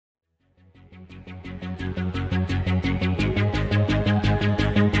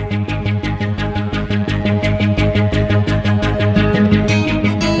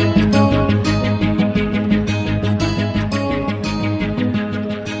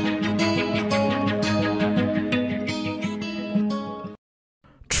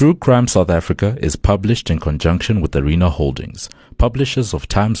True Crime South Africa is published in conjunction with Arena Holdings, publishers of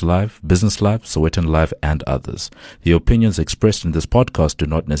Times Live, Business Live, Sowetan Live, and others. The opinions expressed in this podcast do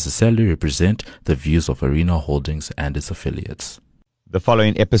not necessarily represent the views of Arena Holdings and its affiliates. The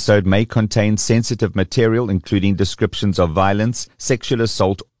following episode may contain sensitive material, including descriptions of violence, sexual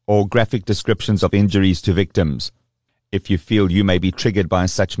assault, or graphic descriptions of injuries to victims. If you feel you may be triggered by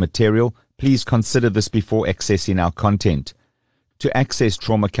such material, please consider this before accessing our content. To access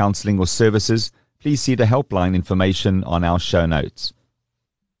trauma counseling or services, please see the helpline information on our show notes.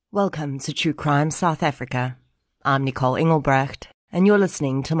 Welcome to True Crime South Africa. I'm Nicole Engelbrecht, and you're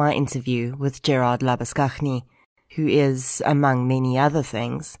listening to my interview with Gerard Labuschagne, who is, among many other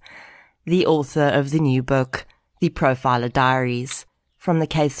things, the author of the new book, The Profiler Diaries, from the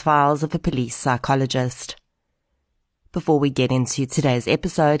case files of a police psychologist. Before we get into today's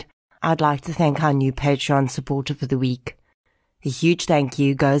episode, I'd like to thank our new Patreon supporter for the week. A huge thank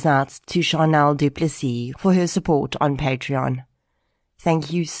you goes out to Chanel Duplessis for her support on Patreon.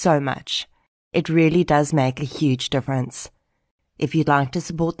 Thank you so much. It really does make a huge difference. If you'd like to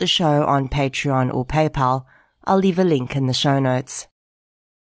support the show on Patreon or PayPal, I'll leave a link in the show notes.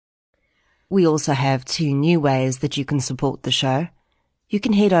 We also have 2 new ways that you can support the show. You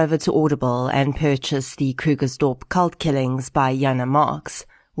can head over to Audible and purchase the Krugersdorp Cult Killings by Jana Marx,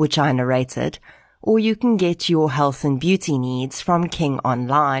 which I narrated, or you can get your health and beauty needs from King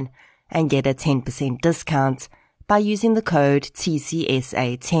Online and get a 10% discount by using the code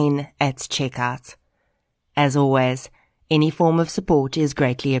TCSA10 at checkout. As always, any form of support is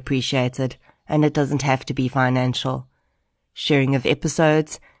greatly appreciated, and it doesn't have to be financial. Sharing of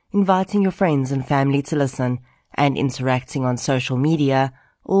episodes, inviting your friends and family to listen, and interacting on social media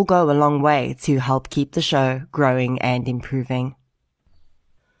all go a long way to help keep the show growing and improving.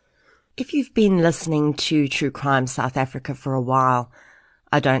 If you've been listening to True Crime South Africa for a while,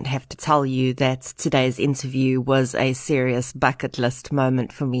 I don't have to tell you that today's interview was a serious bucket list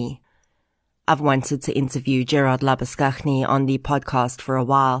moment for me. I've wanted to interview Gerard Labuschagne on the podcast for a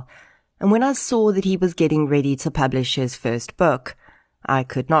while, and when I saw that he was getting ready to publish his first book, I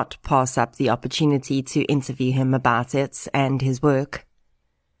could not pass up the opportunity to interview him about it and his work.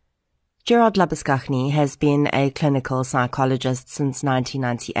 Gerard Labuschagne has been a clinical psychologist since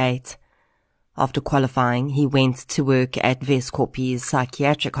 1998. After qualifying, he went to work at Westkoppies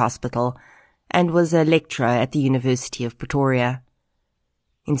Psychiatric Hospital and was a lecturer at the University of Pretoria.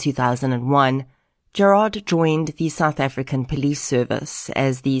 In 2001, Gerard joined the South African Police Service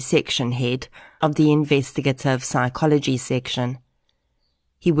as the section head of the Investigative Psychology section.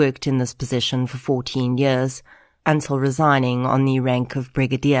 He worked in this position for 14 years, until resigning on the rank of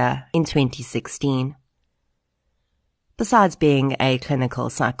brigadier in 2016. Besides being a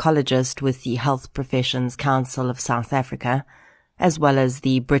clinical psychologist with the Health Professions Council of South Africa, as well as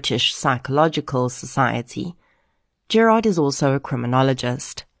the British Psychological Society, Gerard is also a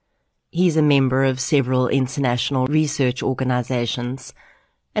criminologist. He's a member of several international research organizations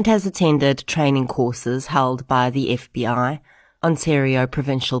and has attended training courses held by the FBI, Ontario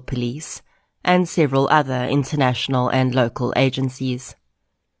Provincial Police, and several other international and local agencies.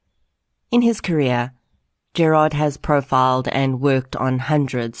 In his career, Gerard has profiled and worked on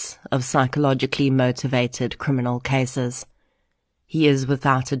hundreds of psychologically motivated criminal cases. He is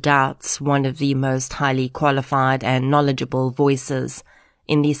without a doubt one of the most highly qualified and knowledgeable voices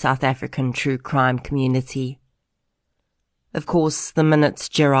in the South African true crime community. Of course, the minute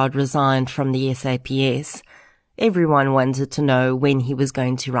Gerard resigned from the SAPS, everyone wanted to know when he was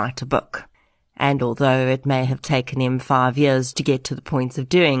going to write a book. And although it may have taken him 5 years to get to the point of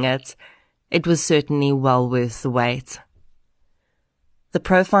doing it, it was certainly well worth the wait. The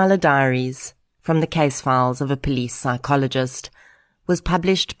Profiler Diaries, from the case files of a police psychologist, was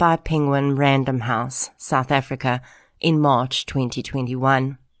published by Penguin Random House, South Africa, in March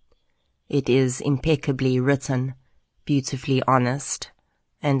 2021. It is impeccably written, beautifully honest,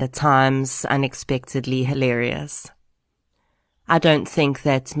 and at times unexpectedly hilarious. I don't think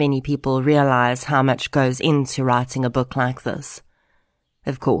that many people realize how much goes into writing a book like this.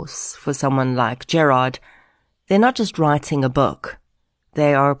 Of course, for someone like Gerard, they're not just writing a book.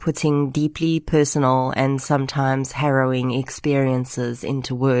 They are putting deeply personal and sometimes harrowing experiences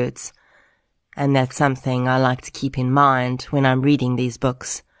into words. And that's something I like to keep in mind when I'm reading these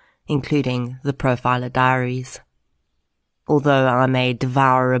books, including The Profiler Diaries. Although I may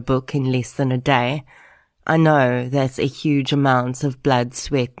devour a book in less than a day, I know that a huge amount of blood,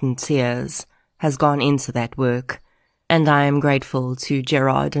 sweat and tears has gone into that work, and I am grateful to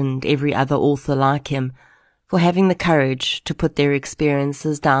Gerard and every other author like him for having the courage to put their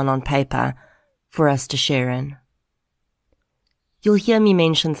experiences down on paper for us to share in. You'll hear me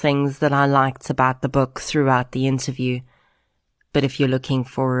mention things that I liked about the book throughout the interview. But if you're looking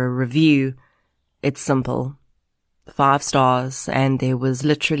for a review, it's simple. 5 stars, and there was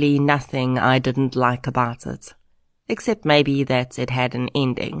literally nothing I didn't like about it, except maybe that it had an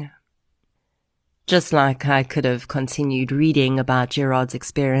ending. Just like I could have continued reading about Gerard's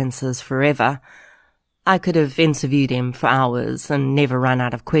experiences forever, I could have interviewed him for hours and never run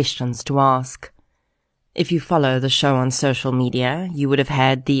out of questions to ask. If you follow the show on social media, you would have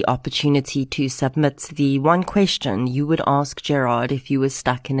had the opportunity to submit the one question you would ask Gerard if you were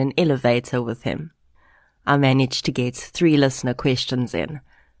stuck in an elevator with him. I managed to get 3 listener questions in,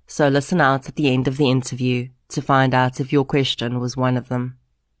 so listen out at the end of the interview to find out if your question was one of them.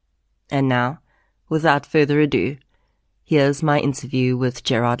 And now, without further ado, here's my interview with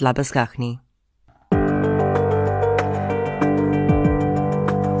Gerard Labuschagne.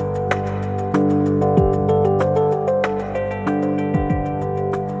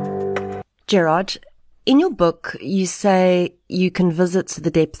 Gerard, in your book, you say you can visit the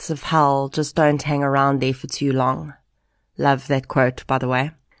depths of hell, just don't hang around there for too long. Love that quote, by the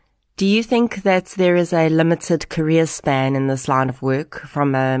way. Do you think that there is a limited career span in this line of work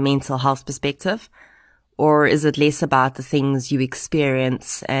from a mental health perspective? Or is it less about the things you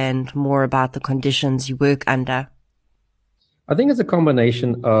experience and more about the conditions you work under? I think it's a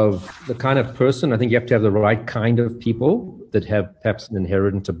combination of the kind of person. I think you have to have the right kind of people that have perhaps an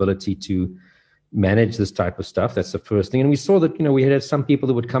inherent ability to manage this type of stuff. That's the first thing. And we saw that, we had some people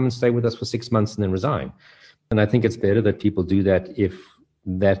that would come and stay with us for 6 months and then resign. And I think it's better that people do that if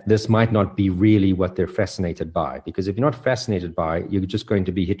this might not be really what they're fascinated by. Because if you're not fascinated by it, you're just going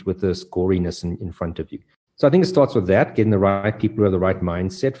to be hit with this goriness in front of you. So I think it starts with that, getting the right people who have the right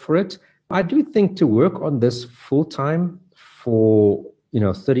mindset for it. I do think to work on this full-time for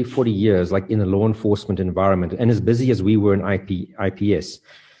 30, 40 years, like in a law enforcement environment, and as busy as we were in IPS,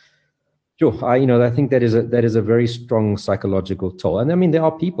 sure, I think that is a very strong psychological toll. And I mean, there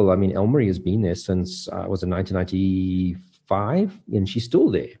are people. Elmarie has been there since was it 1995, and she's still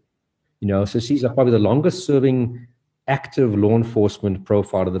there. So she's probably the longest serving active law enforcement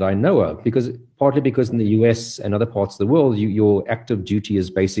profiler that I know of. Partly because in the US and other parts of the world, your active duty is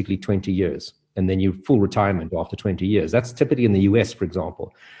basically 20 years. And then you full retirement after 20 years. That's typically in the US, for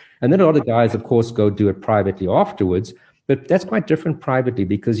example. And then a lot of guys, of course, go do it privately afterwards. But that's quite different privately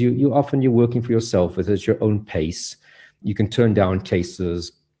because you're working for yourself. It's your own pace. You can turn down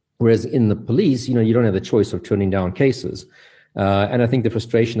cases. Whereas in the police, you don't have the choice of turning down cases. And I think the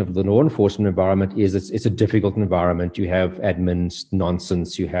frustration of the law enforcement environment is it's a difficult environment. You have admin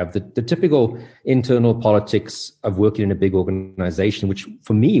nonsense. You have the typical internal politics of working in a big organization, which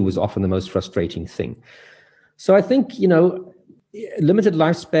for me was often the most frustrating thing. So I think, limited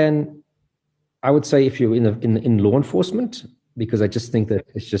lifespan, I would say if you're in law enforcement, because I just think that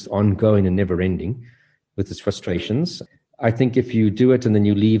it's just ongoing and never ending with its frustrations. I think if you do it and then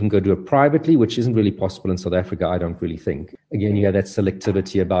you leave and go do it privately, which isn't really possible in South Africa, I don't really think. Again, you have that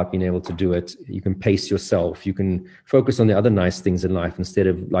selectivity about being able to do it. You can pace yourself. You can focus on the other nice things in life instead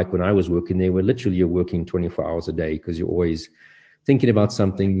of like when I was working there, where literally you're working 24 hours a day because you're always thinking about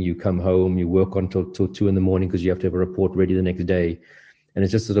something. You come home, you work until 2 a.m. because you have to have a report ready the next day. And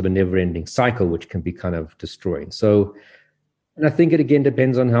it's just sort of a never-ending cycle, which can be kind of destroying. So, and I think it again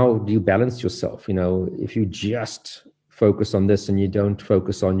depends on how do you balance yourself. If you just focus on this and you don't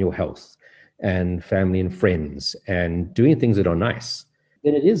focus on your health and family and friends and doing things that are nice,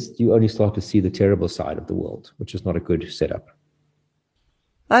 then you only start to see the terrible side of the world, which is not a good setup.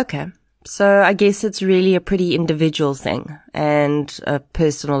 Okay. So I guess it's really a pretty individual thing and a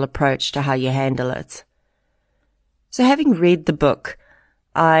personal approach to how you handle it. So having read the book,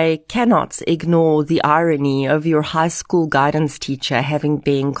 I cannot ignore the irony of your high school guidance teacher having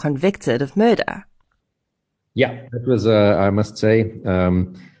been convicted of murder. Yeah, that was, I must say,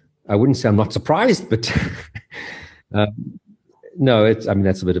 I wouldn't say I'm not surprised, but no,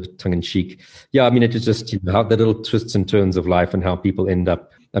 that's a bit of tongue-in-cheek. Yeah, it was just how the little twists and turns of life and how people end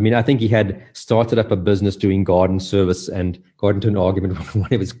up. I think he had started up a business doing garden service and got into an argument with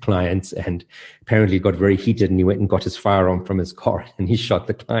one of his clients and apparently got very heated and he went and got his firearm from his car and he shot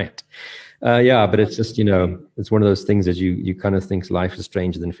the client. But it's just, it's one of those things that you kind of think life is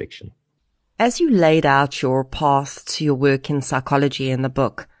stranger than fiction. As you laid out your path to your work in psychology in the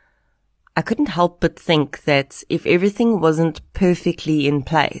book, I couldn't help but think that if everything wasn't perfectly in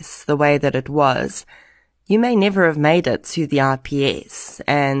place the way that it was, you may never have made it to the IPS,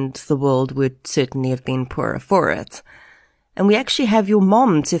 and the world would certainly have been poorer for it. And we actually have your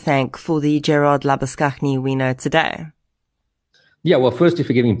mom to thank for the Gerard Labuschagne we know today. Yeah, well, firstly,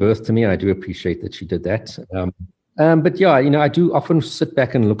 for giving birth to me, I do appreciate that she did that. But yeah, I do often sit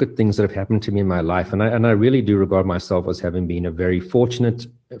back and look at things that have happened to me in my life. And I really do regard myself as having been a very fortunate,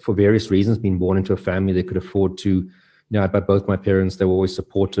 for various reasons, being born into a family that could afford to, by both my parents, they were always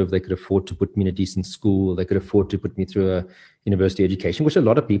supportive. They could afford to put me in a decent school. They could afford to put me through a university education, which a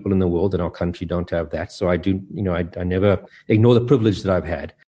lot of people in the world, in our country, don't have that. So I do, I never ignore the privilege that I've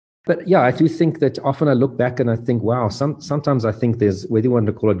had. But yeah, I do think that often I look back and I think, wow, sometimes I think there's, whether you want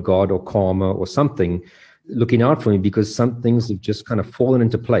to call it God or karma or something, looking out for me, because some things have just kind of fallen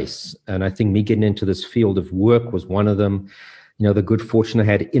into place. And I think me getting into this field of work was one of them. The good fortune I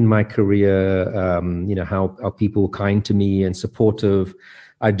had in my career, how people were kind to me and supportive.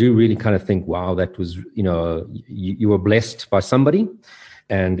 I do really kind of think, wow, that was, you were blessed by somebody,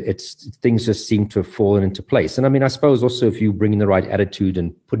 and things just seem to have fallen into place. And I mean, I suppose also if you bring in the right attitude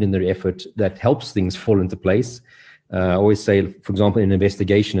and put in the effort, that helps things fall into place. I always say, for example, in an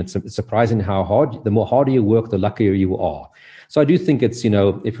investigation, it's surprising how hard, the more harder you work, the luckier you are. So I do think it's,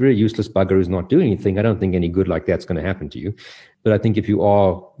 if you're a useless bugger who's not doing anything, I don't think any good like that's going to happen to you. But I think if you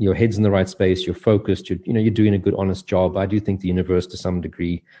are, your head's in the right space, you're focused, you're doing a good, honest job, I do think the universe to some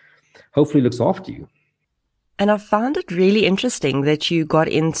degree hopefully looks after you. And I found it really interesting that you got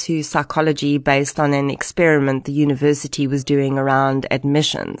into psychology based on an experiment the university was doing around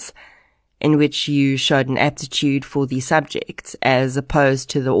admissions, in which you showed an aptitude for the subject as opposed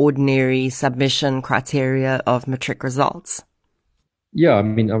to the ordinary submission criteria of matric results. Yeah, I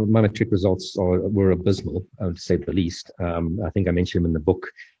mean, my matric results were abysmal, I would say the least. I think I mentioned them in the book.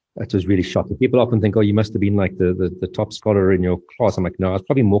 It was really shocking. People often think, oh, you must have been like the top scholar in your class. I'm like, no, I was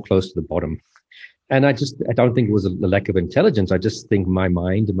probably more close to the bottom. And I don't think it was a lack of intelligence. I just think my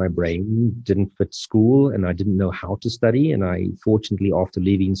mind and my brain didn't fit school, and I didn't know how to study. And fortunately, after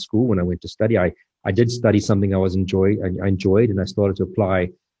leaving school, when I went to study, I did study something I enjoyed, and I started to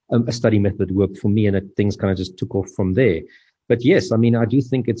apply a study method that worked for me, and things kind of just took off from there. But yes, I mean, I do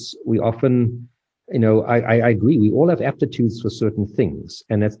think we often, I agree. We all have aptitudes for certain things,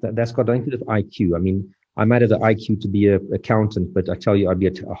 and that's got nothing to do with IQ. I mean, I might have the IQ to be an accountant, but I tell you, I'd be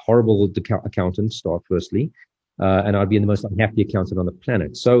a horrible accountant, firstly, and I'd be the most unhappy accountant on the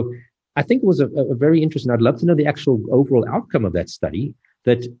planet. So I think it was a very interesting, I'd love to know the actual overall outcome of that study.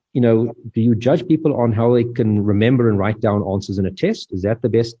 That, do you judge people on how they can remember and write down answers in a test? Is that the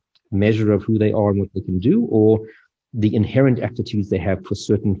best measure of who they are and what they can do? Or the inherent aptitudes they have for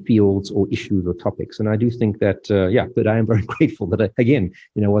certain fields or issues or topics? And I do think that, but I am very grateful that,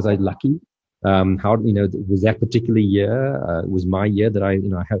 was I lucky? Was that particular year, was my year that I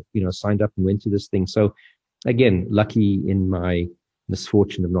have, signed up and went to this thing. So again, lucky in my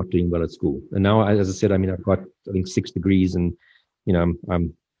misfortune of not doing well at school. And now, as I said, I mean, I've got, 6 degrees, and, I'm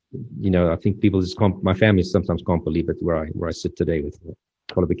I think my family sometimes can't believe it where I sit today with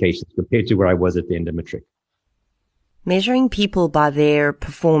qualifications compared to where I was at the end of matric. Measuring people by their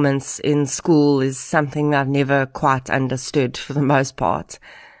performance in school is something I've never quite understood for the most part.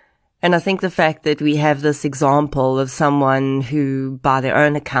 And I think the fact that we have this example of someone who, by their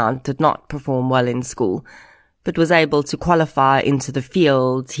own account, did not perform well in school, but was able to qualify into the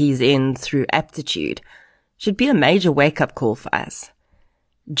field he's in through aptitude, should be a major wake-up call for us.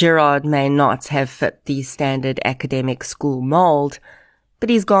 Gerard may not have fit the standard academic school mold, but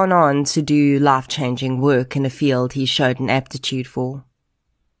he's gone on to do life-changing work in a field he showed an aptitude for.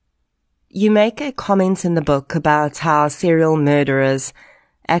 You make a comment in the book about how serial murderers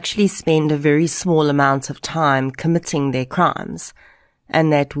actually spend a very small amount of time committing their crimes,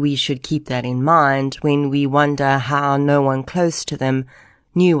 and that we should keep that in mind when we wonder how no one close to them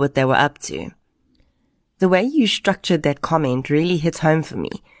knew what they were up to. The way you structured that comment really hit home for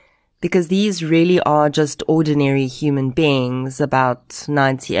me, because these really are just ordinary human beings about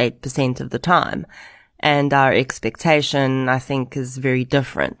 98% of the time, and our expectation, I think, is very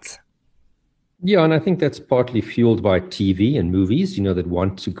different. Yeah, and I think that's partly fueled by TV and movies, that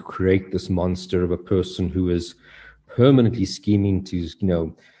want to create this monster of a person who is permanently scheming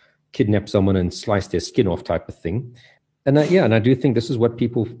to, kidnap someone and slice their skin off type of thing. And I do think this is why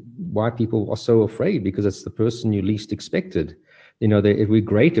people are so afraid, because it's the person you least expected. It would be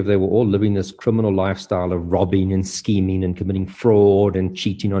great if they were all living this criminal lifestyle of robbing and scheming and committing fraud and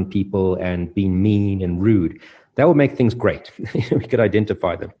cheating on people and being mean and rude. That would make things great. We could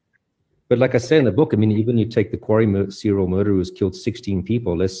identify them. But like I say in the book, I mean, even you take the Quarry serial murderer who's killed 16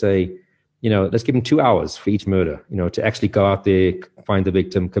 people, let's say, let's give him 2 hours for each murder, to actually go out there, find the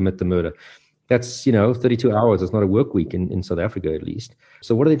victim, commit the murder. That's, 32 hours. It's not a work week in South Africa, at least.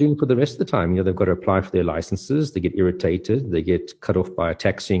 So what are they doing for the rest of the time? They've got to apply for their licenses. They get irritated. They get cut off by a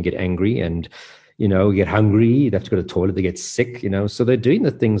taxi and get angry. And, get hungry, they have to go to the toilet, they get sick, So they're doing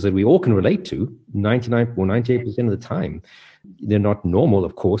the things that we all can relate to 99 or 98% of the time. They're not normal,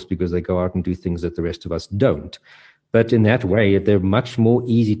 of course, because they go out and do things that the rest of us don't. But in that way, they're much more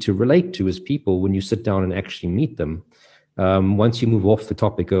easy to relate to as people when you sit down and actually meet them. Once you move off the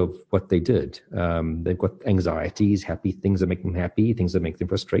topic of what they did, they've got anxieties, happy things that make them happy, things that make them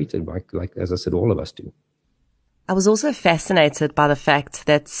frustrated, like as I said, all of us do. I was also fascinated by the fact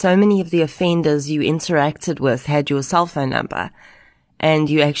that so many of the offenders you interacted with had your cell phone number, and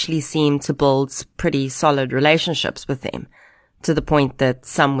you actually seemed to build pretty solid relationships with them, to the point that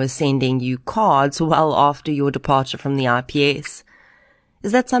some were sending you cards well after your departure from the IPS.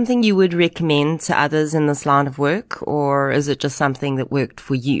 Is that something you would recommend to others in this line of work, or is it just something that worked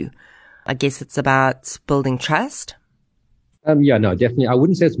for you? I guess it's about building trust. Yeah, no, definitely. I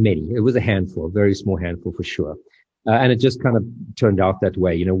wouldn't say it's many. It was a handful, a very small handful for sure. And it just kind of turned out that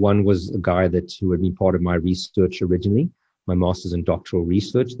way. One was a guy who had been part of my research originally, my master's in doctoral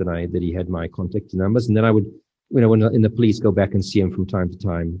research, that he had my contact numbers. And then I would, when in the police, go back and see him from time to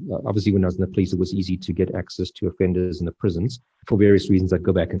time. Obviously, when I was in the police, it was easy to get access to offenders in the prisons. For various reasons, I'd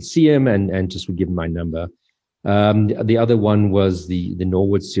go back and see him and just would give him my number. The other one was the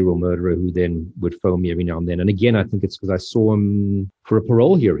Norwood serial murderer, who then would phone me every now and then. And again, I think it's because I saw him for a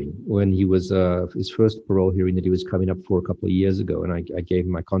parole hearing when he was his first parole hearing that he was coming up for a couple of years ago. And I gave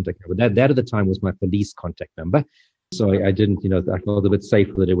him my contact number. That at the time was my police contact number. So I didn't, I felt a bit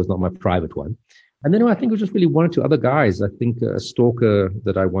safer that it was not my private one. And then I think it was just really one or two other guys. I think a stalker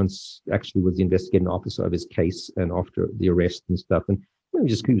that I once actually was the investigating officer of his case and after the arrest and stuff. And he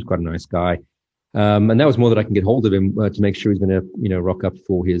was quite a nice guy. And that was more that I can get hold of him to make sure he's going to, rock up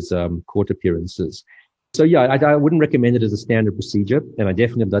for his court appearances. So yeah, I wouldn't recommend it as a standard procedure, and I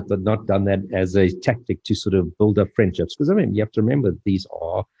definitely have not done that as a tactic to sort of build up friendships. Because you have to remember these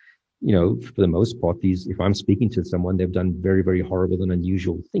are, for the most part, if I'm speaking to someone, they've done very, very horrible and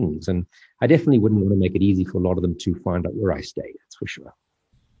unusual things, and I definitely wouldn't want to make it easy for a lot of them to find out where I stay. That's for sure.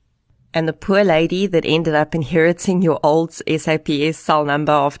 And the poor lady that ended up inheriting your old SAPS cell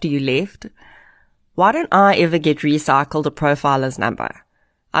number after you left. Why don't I ever get recycled a profiler's number?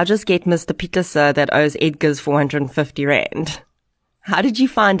 I just get Mr. Pieterse that owes Edgar's 450 Rand. How did you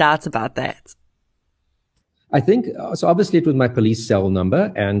find out about that? I think, so obviously it was my police cell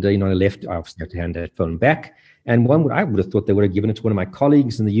number, and, I left, I obviously had to hand that phone back. And I would have thought they would have given it to one of my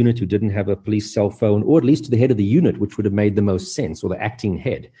colleagues in the unit who didn't have a police cell phone, or at least to the head of the unit, which would have made the most sense, or the acting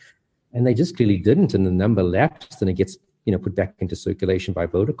head. And they just clearly didn't, and the number lapsed, and it gets, put back into circulation by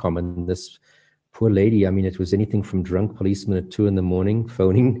Vodacom. And this poor lady, it was anything from drunk policemen at 2 a.m.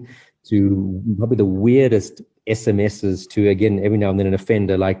 phoning to probably the weirdest SMSs to, again, every now and then an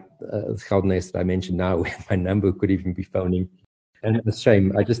offender like Geldenhuys that I mentioned now, where my number could even be phoning. And it's a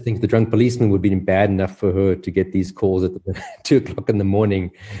shame. I just think the drunk policeman would be bad enough for her to get these calls at 2 o'clock in the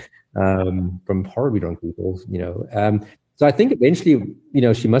morning from horribly drunk people, So I think eventually,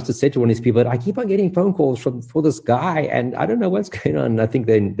 she must have said to one of these people, I keep on getting phone calls for this guy, and I don't know what's going on. And I think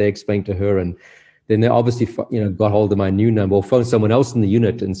they explained to her, and then they obviously, got hold of my new number or phoned someone else in the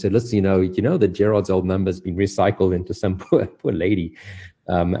unit and said, listen, that Gerard's old number has been recycled into some poor lady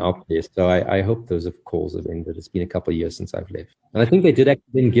out there. So I hope those calls have ended. It's been a couple of years since I've left. And I think they did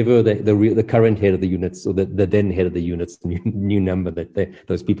actually then give her the current head of the units, or the then head of the units, the new number that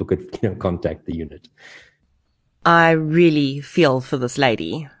those people could contact the unit. I really feel for this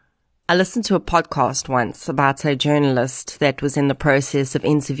lady. I listened to a podcast once about a journalist that was in the process of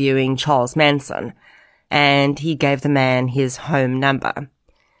interviewing Charles Manson, and he gave the man his home number.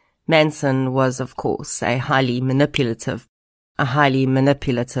 Manson was, of course, a highly manipulative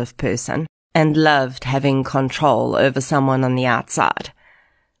person, and loved having control over someone on the outside.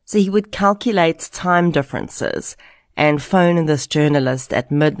 So he would calculate time differences and phone this journalist at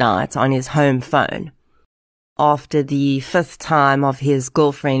midnight on his home phone. After the 5th time of his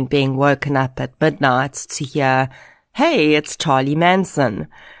girlfriend being woken up at midnight to hear, hey, it's Charlie Manson.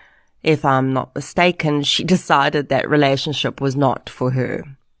 If I'm not mistaken, she decided that relationship was not for her.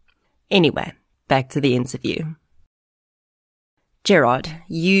 Anyway, back to the interview. Gerard,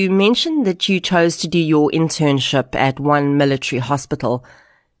 you mentioned that you chose to do your internship at one military hospital,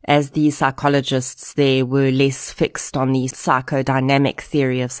 as the psychologists there were less fixed on the psychodynamic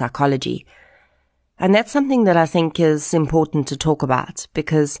theory of psychology. And that's something that I think is important to talk about,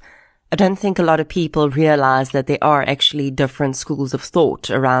 because I don't think a lot of people realize that there are actually different schools of thought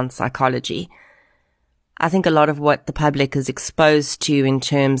around psychology. I think a lot of what the public is exposed to in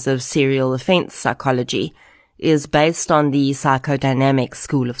terms of serial offense psychology is based on the psychodynamic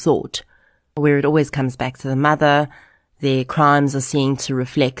school of thought, where it always comes back to the mother, Their crimes are seen to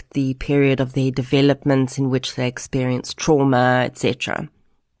reflect the period of their development in which they experienced trauma, etc.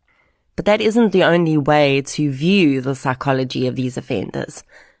 But that isn't the only way to view the psychology of these offenders,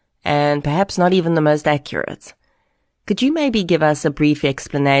 and perhaps not even the most accurate. Could you maybe give us a brief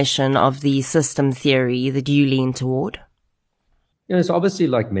explanation of the system theory that you lean toward? So obviously,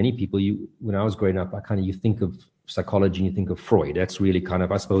 like many people, when I was growing up, you think of psychology and you think of Freud. That's really kind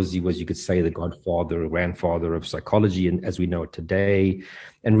of, I suppose he was, you could say, the godfather or grandfather of psychology, and as we know it today,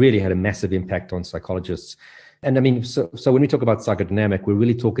 and really had a massive impact on psychologists. And I mean, so when we talk about psychodynamic, we're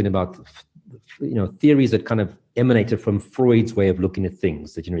really talking about, theories that kind of emanated from Freud's way of looking at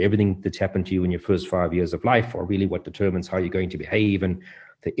things, that, everything that's happened to you in your first 5 years of life are really what determines how you're going to behave, and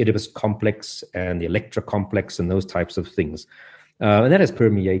the Oedipus complex and the Electra complex and those types of things. And that has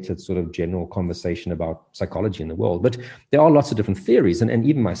permeated sort of general conversation about psychology in the world. But there are lots of different theories. And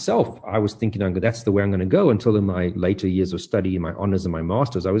even myself, I was thinking, that's the way I'm going to go, until in my later years of study, my honors and my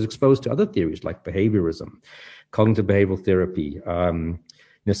masters, I was exposed to other theories like behaviorism, cognitive behavioral therapy,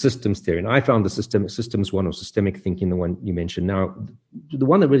 systems theory. And I found the systems one, or systemic thinking, the one you mentioned now, the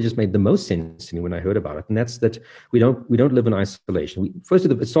one that really just made the most sense to me when I heard about it. And that's that we don't live in isolation. First,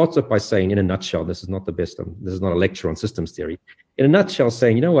 it starts off by saying, in a nutshell, this is not the best, this is not a lecture on systems theory. In a nutshell,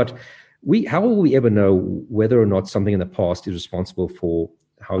 saying, how will we ever know whether or not something in the past is responsible for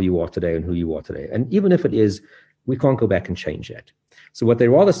how you are today and who you are today? And even if it is, we can't go back and change that. So what they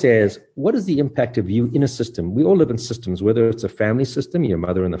rather say is, what is the impact of you in a system? We all live in systems, whether it's a family system, your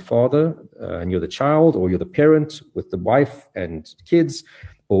mother and the father, and you're the child, or you're the parent with the wife and kids,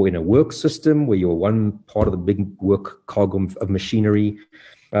 or in a work system where you're one part of the big work cog of machinery,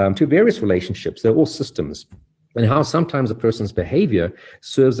 to various relationships. They're all systems. And how sometimes a person's behavior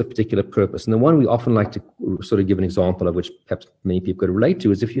serves a particular purpose. And the one we often like to sort of give an example of, which perhaps many people could relate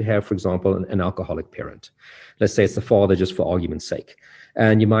to, is if you have, for example, an alcoholic parent. Let's say it's the father, just for argument's sake.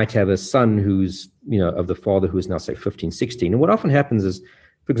 And you might have a son who's, of the father who is now, say, 15, 16. And what often happens is,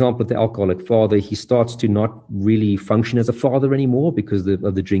 for example, with the alcoholic father, he starts to not really function as a father anymore because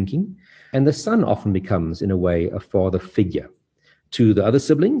of the drinking. And the son often becomes, in a way, a father figure to the other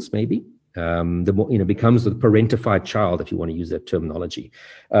siblings, maybe. Becomes the parentified child, if you want to use that terminology.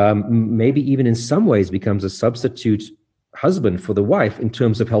 Maybe even in some ways becomes a substitute husband for the wife in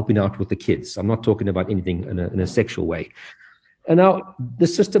terms of helping out with the kids. I'm not talking about anything in a sexual way. And now the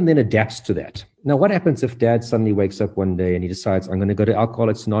system then adapts to that. Now, what happens if dad suddenly wakes up one day and he decides, I'm going to go to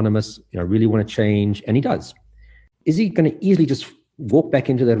Alcoholics Anonymous, I really want to change, and he does? Is he going to easily just walk back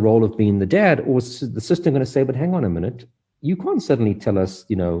into that role of being the dad, or is the system going to say, but hang on a minute, you can't suddenly tell us,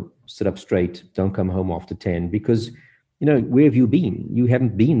 sit up straight, don't come home after 10, because, where have you been? You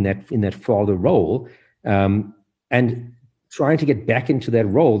haven't been in that father role. And trying to get back into that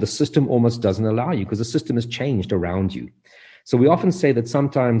role, the system almost doesn't allow you, because the system has changed around you. So we often say that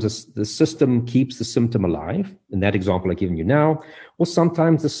sometimes the system keeps the symptom alive, in that example I've given you now, or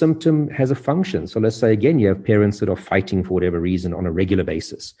sometimes the symptom has a function. So let's say, again, you have parents that are fighting for whatever reason on a regular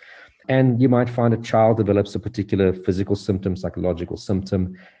basis. And you might find a child develops a particular physical symptom, psychological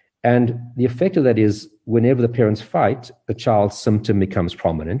symptom. And the effect of that is, whenever the parents fight, the child's symptom becomes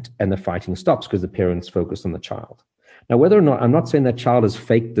prominent and the fighting stops because the parents focus on the child. Now, whether or not, I'm not saying that child has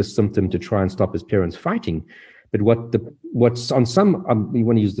faked the symptom to try and stop his parents fighting, but what's on some, we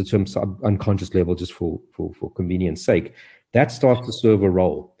want to use the term unconscious level just for convenience sake, that starts to serve a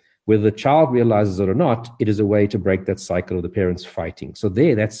role. Whether the child realizes it or not, it is a way to break that cycle of the parents fighting. So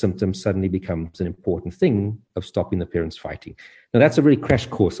that symptom suddenly becomes an important thing of stopping the parents fighting. Now, that's a really crash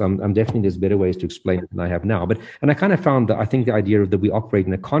course. I'm definitely, there's better ways to explain it than I have now. And I kind of found that I think the idea that we operate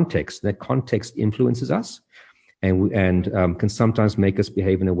in a context, that context influences us and can sometimes make us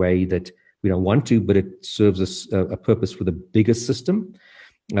behave in a way that we don't want to, but it serves us a purpose for the bigger system.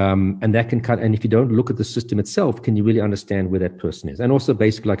 And that can and if you don't look at the system itself, can you really understand where that person is? And also,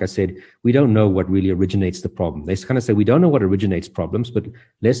 basically, like I said, we don't know what really originates the problem. They kind of say we don't know what originates problems, but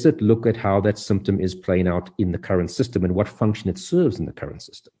let's look at how that symptom is playing out in the current system and what function it serves in the current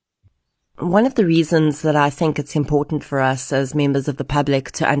system. One of the reasons that I think it's important for us as members of the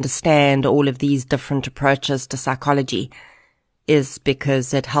public to understand all of these different approaches to psychology is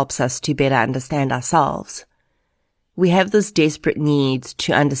because it helps us to better understand ourselves. We have this desperate need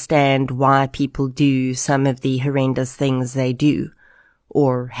to understand why people do some of the horrendous things they do,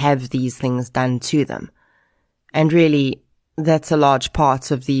 or have these things done to them. And really, that's a large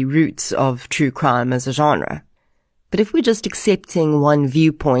part of the roots of true crime as a genre. But if we're just accepting one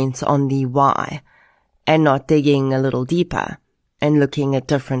viewpoint on the why, and not digging a little deeper, and looking at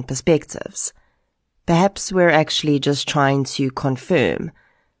different perspectives, perhaps we're actually just trying to confirm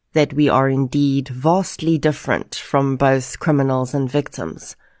that we are indeed vastly different from both criminals and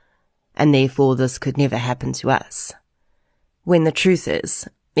victims, and therefore this could never happen to us. When the truth is,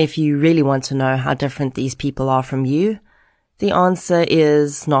 if you really want to know how different these people are from you, the answer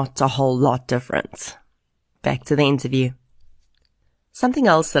is not a whole lot different. Back to the interview. Something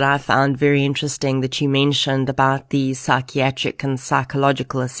else that I found very interesting that you mentioned about the psychiatric and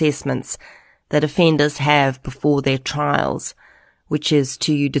psychological assessments that offenders have before their trials, which is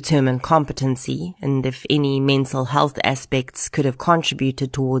to determine competency and if any mental health aspects could have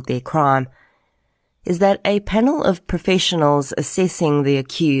contributed toward their crime, is that a panel of professionals assessing the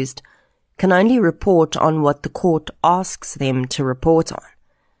accused can only report on what the court asks them to report on.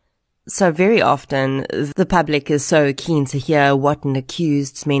 So very often, the public is so keen to hear what an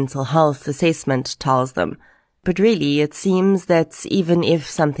accused's mental health assessment tells them, but really it seems that even if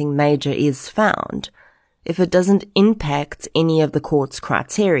something major is found, if it doesn't impact any of the court's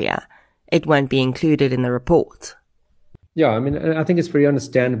criteria, it won't be included in the report. Yeah, I mean, I think it's very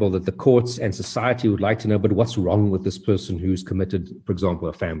understandable that the courts and society would like to know, but what's wrong with this person who's committed, for example,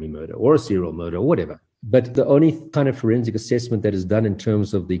 a family murder or a serial murder or whatever. But the only kind of forensic assessment that is done in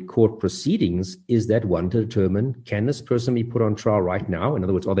terms of the court proceedings is that one to determine, can this person be put on trial right now? In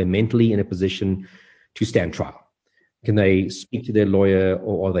other words, are they mentally in a position to stand trial? Can they speak to their lawyer,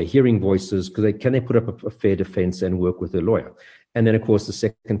 or are they hearing voices? Can they put up a fair defense and work with their lawyer? And then, of course, the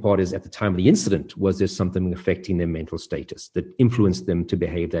second part is, at the time of the incident, was there something affecting their mental status that influenced them to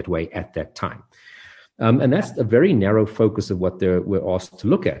behave that way at that time? And that's a very narrow focus of what we're asked to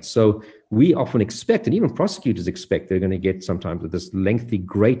look at. So we often expect, and even prosecutors expect, they're going to get sometimes with this lengthy,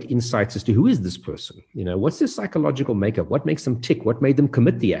 great insights as to who is this person? You know, what's their psychological makeup? What makes them tick? What made them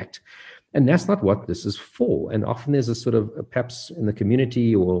commit the act? And that's not what this is for. And often there's a sort of, perhaps in the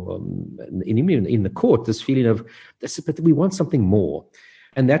community or in the court, this feeling of, but we want something more.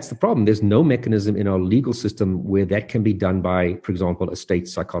 And that's the problem. There's no mechanism in our legal system where that can be done by, for example, a state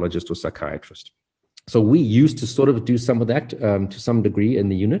psychologist or psychiatrist. So we used to sort of do some of that to some degree in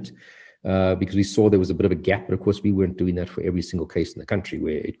the unit because we saw there was a bit of a gap. But of course, we weren't doing that for every single case in the country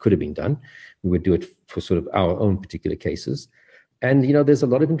where it could have been done. We would do it for sort of our own particular cases. And, you know, there's a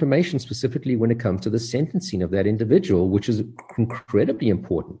lot of information specifically when it comes to the sentencing of that individual, which is incredibly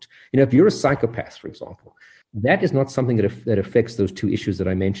important. You know, if you're a psychopath, for example, that is not something that affects those two issues that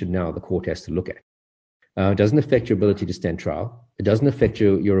I mentioned now the court has to look at. It doesn't affect your ability to stand trial. It doesn't affect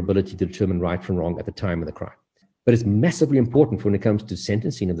your ability to determine right from wrong at the time of the crime. But it's massively important when it comes to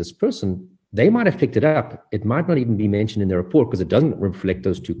sentencing of this person. They might have picked it up. It might not even be mentioned in their report because it doesn't reflect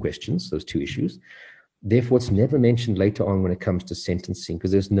those two questions, those two issues. Therefore, it's never mentioned later on when it comes to sentencing because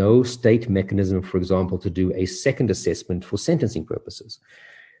there's no state mechanism, for example, to do a second assessment for sentencing purposes.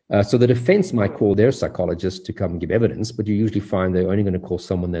 So the defense might call their psychologist to come and give evidence, but you usually find they're only going to call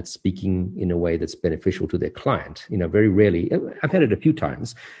someone that's speaking in a way that's beneficial to their client. You know, very rarely, I've had it a few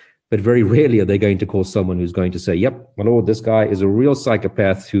times, but very rarely are they going to call someone who's going to say, yep, my lord, this guy is a real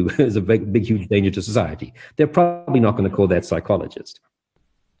psychopath who is a big, huge danger to society. They're probably not going to call that psychologist.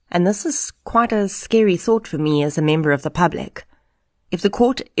 And this is quite a scary thought for me as a member of the public. If the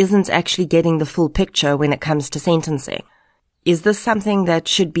court isn't actually getting the full picture when it comes to sentencing, is this something that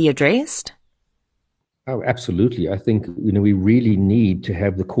should be addressed? Oh, absolutely. I think, you know, we really need to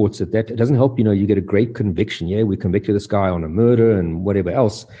have the courts at that. It doesn't help, you know, you get a great conviction. Yeah, we convicted this guy on a murder and whatever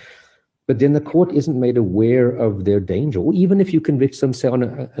else. But then the court isn't made aware of their danger. Or even if you convict them, say, on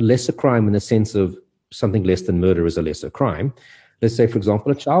a lesser crime in the sense of something less than murder is a lesser crime. Let's say, for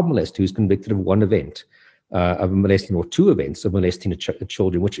example, a child molester who's convicted of one event of molesting or two events of molesting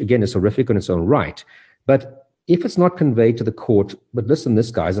children, which again is horrific in its own right. But if it's not conveyed to the court, but listen,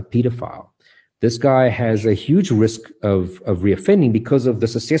 this guy's a pedophile. This guy has a huge risk of reoffending because of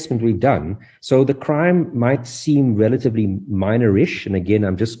this assessment we've done. So the crime might seem relatively minor-ish. And again,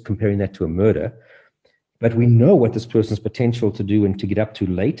 I'm just comparing that to a murder. But we know what this person's potential to do and to get up to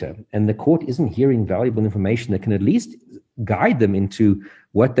later. And the court isn't hearing valuable information that can at least guide them into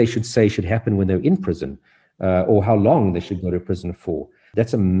what they should say should happen when they're in prison or how long they should go to prison for.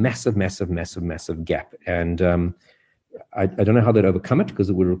 That's a massive, massive, massive, massive gap. And I don't know how they'd overcome it because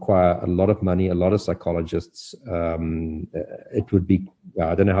it would require a lot of money, a lot of psychologists. It would be,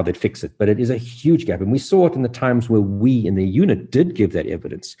 I don't know how they'd fix it, but it is a huge gap. And we saw it in the times where we in the unit did give that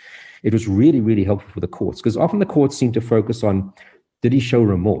evidence. It was really, really helpful for the courts because often the courts seem to focus on, did he show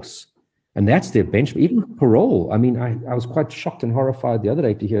remorse? And that's their benchmark. Even parole. I mean, I was quite shocked and horrified the other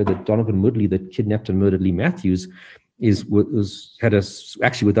day to hear that Donovan Woodley, that kidnapped and murdered Lee Matthews,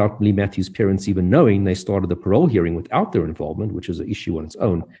 actually without Lee Matthews' parents even knowing, they started the parole hearing without their involvement, which is an issue on its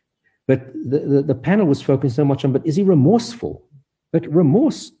own. But the panel was focusing so much on, but is he remorseful? But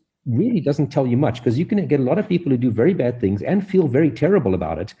remorse really doesn't tell you much, because you can get a lot of people who do very bad things and feel very terrible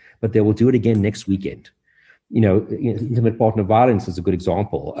about it, but they will do it again next weekend. Intimate partner violence is a good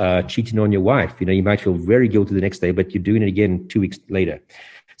example. Cheating on your wife, you might feel very guilty the next day, but you're doing it again 2 weeks later.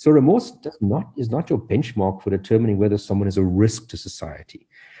 So remorse is not your benchmark for determining whether someone is a risk to society.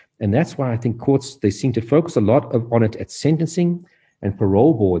 And that's why I think courts, they seem to focus a lot on it at sentencing, and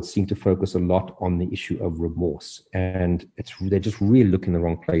parole boards seem to focus a lot on the issue of remorse. And they're just really looking in the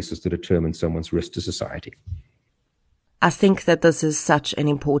wrong places to determine someone's risk to society. I think that this is such an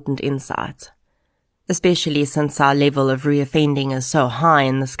important insight, especially since our level of reoffending is so high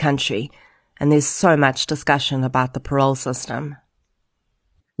in this country, and there's so much discussion about the parole system.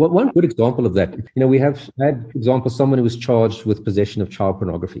 Well, one good example of that, we have had, for example, someone who was charged with possession of child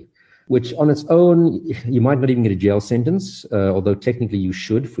pornography, which on its own, you might not even get a jail sentence, although technically you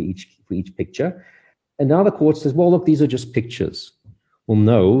should for each picture. And now the court says, well, look, these are just pictures. Well,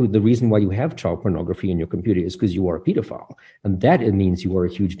 no, the reason why you have child pornography in your computer is because you are a pedophile. And that it means you are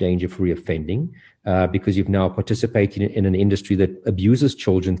a huge danger for reoffending, because you've now participated in an industry that abuses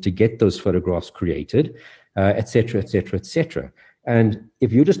children to get those photographs created, et cetera, et cetera, et cetera. And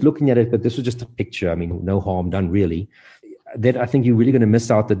if you're just looking at it, but this was just a picture, no harm done really, then I think you're really going to miss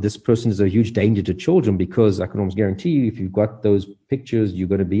out that this person is a huge danger to children, because I can almost guarantee you, if you've got those pictures, you're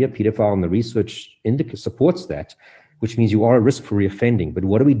going to be a pedophile, and the research supports that, which means you are a risk for reoffending. But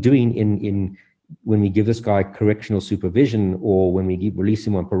what are we doing in when we give this guy correctional supervision, or when we release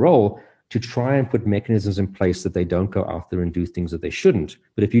him on parole, to try and put mechanisms in place that they don't go out there and do things that they shouldn't?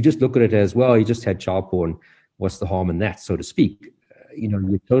 But if you just look at it as, well, you just had child porn, what's the harm in that, so to speak?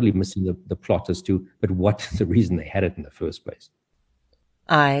 You're totally missing the plot as to, but what's the reason they had it in the first place?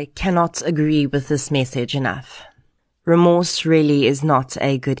 I cannot agree with this message enough. Remorse really is not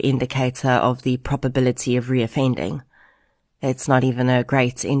a good indicator of the probability of reoffending. It's not even a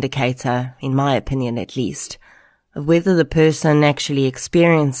great indicator, in my opinion at least, of whether the person actually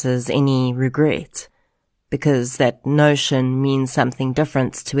experiences any regret, because that notion means something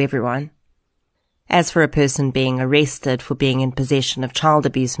different to everyone. As for a person being arrested for being in possession of child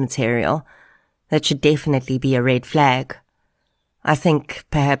abuse material, that should definitely be a red flag. I think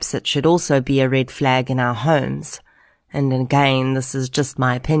perhaps it should also be a red flag in our homes. And again, this is just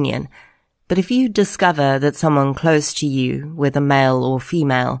my opinion. But if you discover that someone close to you, whether male or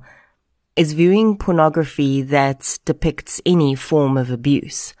female, is viewing pornography that depicts any form of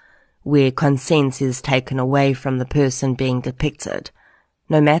abuse, where consent is taken away from the person being depicted,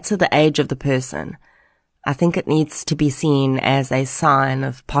 no matter the age of the person, I think it needs to be seen as a sign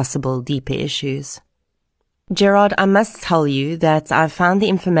of possible deeper issues. Gerard, I must tell you that I found the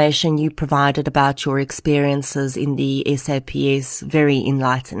information you provided about your experiences in the SAPS very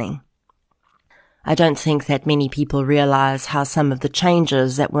enlightening. I don't think that many people realize how some of the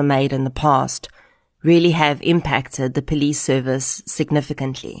changes that were made in the past really have impacted the police service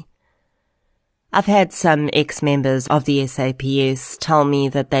significantly. I've had some ex-members of the SAPS tell me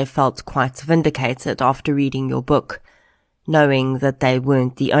that they felt quite vindicated after reading your book, knowing that they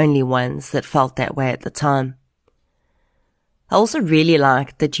weren't the only ones that felt that way at the time. I also really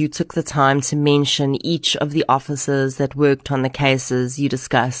liked that you took the time to mention each of the officers that worked on the cases you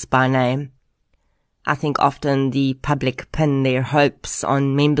discuss by name. I think often the public pin their hopes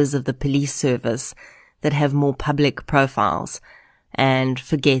on members of the police service that have more public profiles, and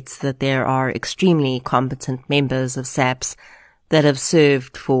forget that there are extremely competent members of SAPS that have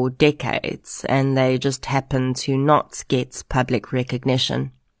served for decades, and they just happen to not get public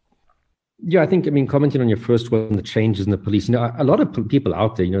recognition. Yeah, I think, commenting on your first one, the changes in the police, a lot of people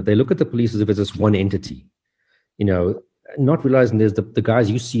out there, they look at the police as if it's this one entity, not realizing there's the guys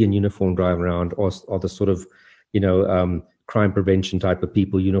you see in uniform driving around are the sort of, crime prevention type of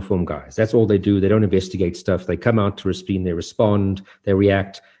people, uniform guys. That's all they do. They don't investigate stuff. They come out to respond, they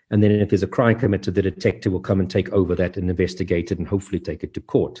react. And then if there's a crime committed, the detective will come and take over that and investigate it and hopefully take it to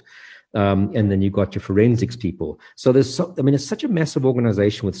court. And then you've got your forensics people. So it's such a massive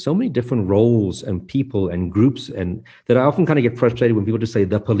organization with so many different roles and people and groups, and that I often kind of get frustrated when people just say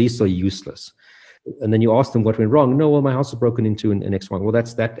the police are useless. And then you ask them what went wrong. No, well, my house was broken into and X, Y. Well,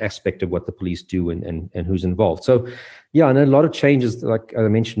 that's that aspect of what the police do and who's involved. So, yeah, and a lot of changes, like I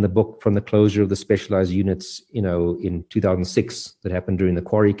mentioned in the book, from the closure of the specialized units, in 2006 that happened during the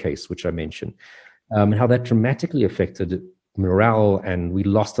Quarry case, which I mentioned, and how that dramatically affected morale. And we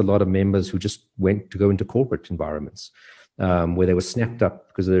lost a lot of members who just went to go into corporate environments where they were snapped up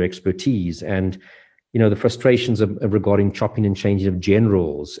because of their expertise. And the frustrations of regarding chopping and changing of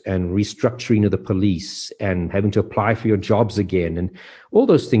generals and restructuring of the police and having to apply for your jobs again. And all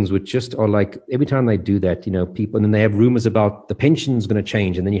those things which just are like, every time they do that, people, and then they have rumors about the pension's going to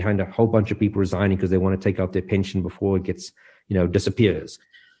change. And then you find a whole bunch of people resigning because they want to take out their pension before it gets, disappears.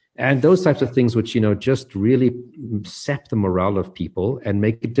 And those types of things which, just really sap the morale of people and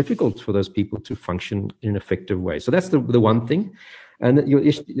make it difficult for those people to function in an effective way. So that's the one thing. And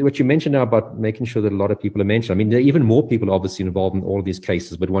what you mentioned now about making sure that a lot of people are mentioned. I mean, there are even more people obviously involved in all of these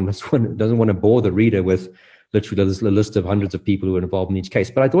cases, but one doesn't want to bore the reader with literally a list of hundreds of people who are involved in each case.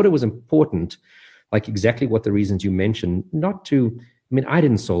 But I thought it was important, like exactly what the reasons you mentioned, I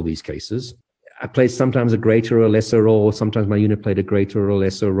didn't solve these cases. I played sometimes a greater or lesser role. Sometimes my unit played a greater or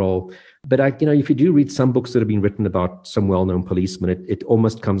lesser role. But if you do read some books that have been written about some well-known policemen, it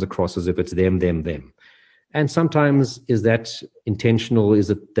almost comes across as if it's them. And sometimes is that intentional? Is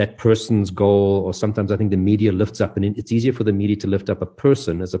it that person's goal? Or sometimes I think the media lifts up, and it's easier for the media to lift up a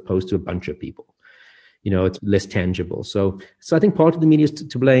person as opposed to a bunch of people. It's less tangible. So I think part of the media is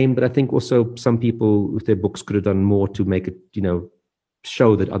to blame, but I think also some people with their books could have done more to make it,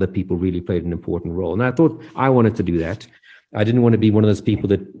 show that other people really played an important role. And I thought I wanted to do that. I didn't want to be one of those people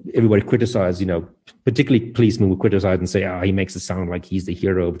that everybody criticized, particularly policemen would criticize and say, he makes it sound like he's the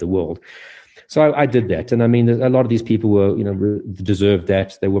hero of the world. So I did that. And I mean, a lot of these people were, deserved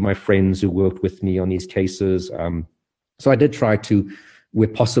that. They were my friends who worked with me on these cases. So I did try to, where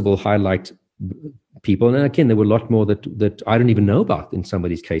possible, highlight people. And again, there were a lot more that I don't even know about in some of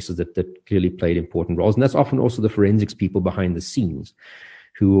these cases that clearly played important roles. And that's often also the forensics people behind the scenes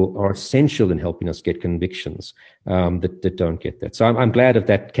who are essential in helping us get convictions that don't get that. So I'm glad if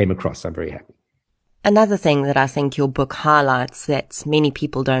that came across. I'm very happy. Another thing that I think your book highlights that many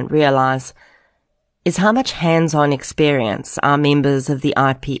people don't realize is how much hands-on experience our members of the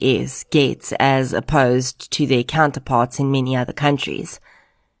IPS get as opposed to their counterparts in many other countries.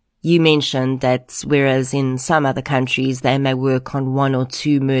 You mentioned that whereas in some other countries they may work on 1 or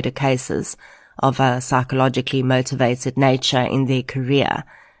 2 murder cases of a psychologically motivated nature in their career,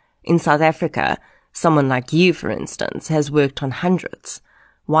 in South Africa, someone like you, for instance, has worked on hundreds.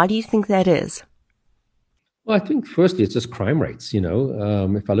 Why do you think that is? Well, I think firstly, it's just crime rates.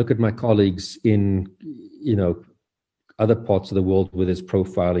 If I look at my colleagues in, other parts of the world where there's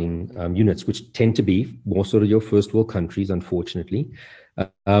profiling units, which tend to be more sort of your first world countries, unfortunately,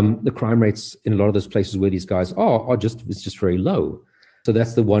 the crime rates in a lot of those places where these guys are just very low. So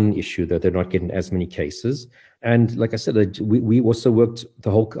that's the one issue, that they're not getting as many cases. And like I said, we also worked the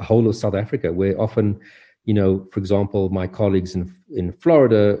whole of South Africa, where often, for example, my colleagues in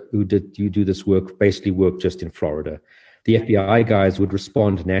Florida who do this work basically work just in Florida. The FBI guys would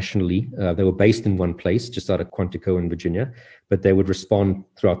respond nationally. They were based in one place, just out of Quantico in Virginia, but they would respond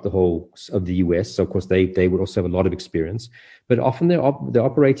throughout the whole of the US. So, of course, they would also have a lot of experience. But often they're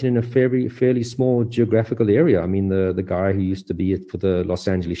operating in a fairly small geographical area. I mean, the guy who used to be for the Los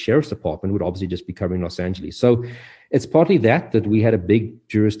Angeles Sheriff's Department would obviously just be covering Los Angeles. So it's partly that we had a big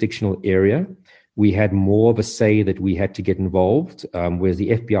jurisdictional area. We had more of a say that we had to get involved, whereas the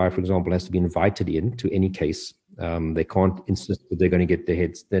FBI, for example, has to be invited in to any case. They can't insist that they're going to get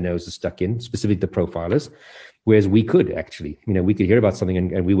their noses stuck in, specifically the profilers, whereas we could actually, we could hear about something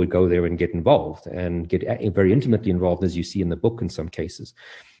and we would go there and get involved and get very intimately involved, as you see in the book in some cases.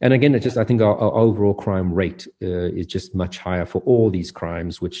 And again, I think our overall crime rate is just much higher for all these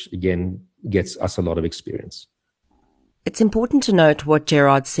crimes, which again gets us a lot of experience. It's important to note what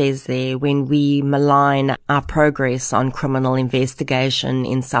Gerard says there when we malign our progress on criminal investigation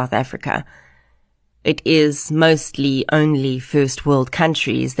in South Africa. It is mostly only first world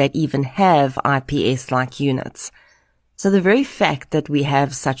countries that even have IPS-like units. So the very fact that we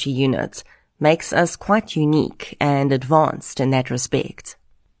have such a unit makes us quite unique and advanced in that respect.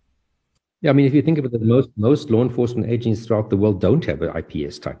 Yeah, I mean, if you think about it, most law enforcement agencies throughout the world don't have an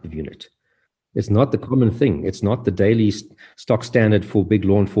IPS type of unit. It's not the common thing. It's not the daily stock standard for big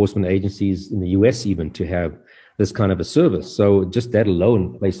law enforcement agencies in the US even to have this kind of a service. So just that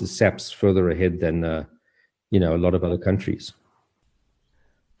alone places SAPS further ahead than, a lot of other countries.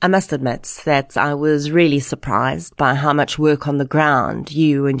 I must admit that I was really surprised by how much work on the ground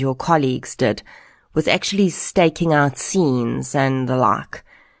you and your colleagues did with actually staking out scenes and the like.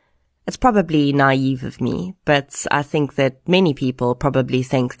 It's probably naive of me, but I think that many people probably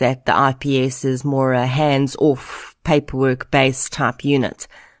think that the IPS is more a hands-off, paperwork-based type unit,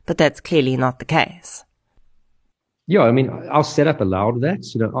 but that's clearly not the case. Yeah, I mean, our setup allowed that.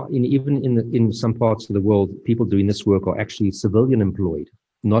 Even in some parts of the world, people doing this work are actually civilian employed,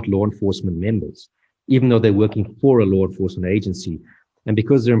 not law enforcement members. Even though they're working for a law enforcement agency, And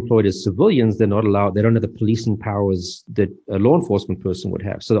because they're employed as civilians, they're not allowed, they don't have the policing powers that a law enforcement person would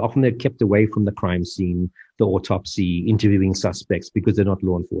have. So often they're kept away from the crime scene, the autopsy, interviewing suspects because they're not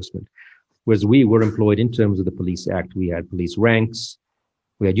law enforcement. Whereas we were employed in terms of the Police Act. We had police ranks.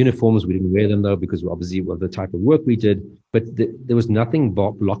 We had uniforms. We didn't wear them though, because obviously of the type of work we did. But there was nothing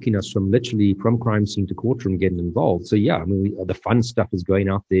blocking us from literally from crime scene to courtroom getting involved. So yeah, I mean, the fun stuff is going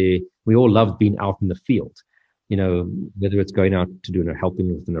out there. We all loved being out in the field. You know, whether it's going out to do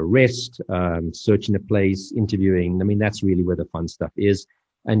helping with an arrest, searching a place, interviewing. I mean, that's really where the fun stuff is.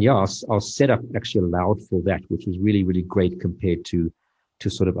 And yeah, our setup actually allowed for that, which was really, really great compared to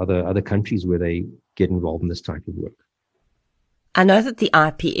sort of other countries where they get involved in this type of work. I know that the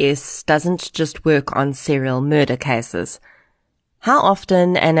IPS doesn't just work on serial murder cases. How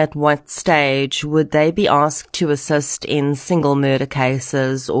often and at what stage would they be asked to assist in single murder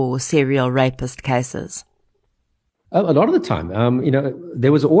cases or serial rapist cases? A lot of the time, you know,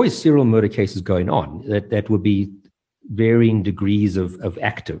 there was always serial murder cases going on that would be varying degrees of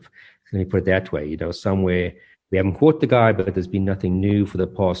active. Let me put it that way. You know, somewhere we haven't caught the guy, but there's been nothing new for the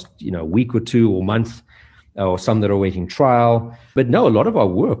past, you know, week or two or month, or some that are awaiting trial. But no, a lot of our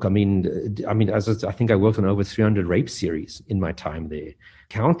work, I mean, I think I worked on over 300 rape series in my time there.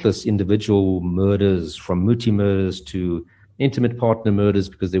 Countless individual murders, from Muti murders to intimate partner murders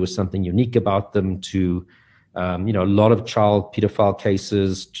because there was something unique about them, to you know, a lot of child pedophile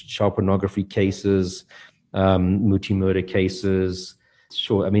cases, child pornography cases, Muti murder cases.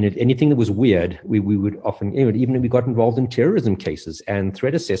 Sure. I mean, anything that was weird, we would often, you know, even we got involved in terrorism cases and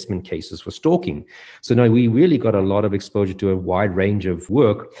threat assessment cases for stalking. So no, we really got a lot of exposure to a wide range of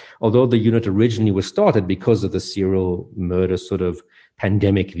work, although the unit originally was started because of the serial murder sort of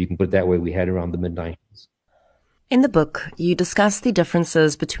pandemic, if you can put it that way, we had around the mid-90s. In the book, you discuss the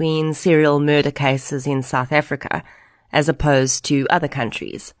differences between serial murder cases in South Africa as opposed to other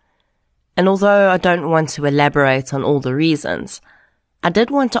countries. And although I don't want to elaborate on all the reasons, I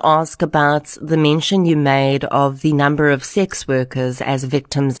did want to ask about the mention you made of the number of sex workers as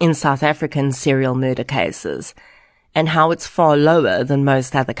victims in South African serial murder cases, and how it's far lower than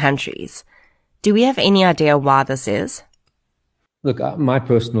most other countries. Do we have any idea why this is? Look, my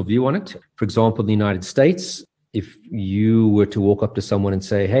personal view on it, for example, in the United States, if you were to walk up to someone and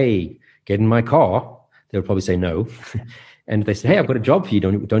say, hey, get in my car, they'll probably say no. And if they say, hey, I've got a job for you,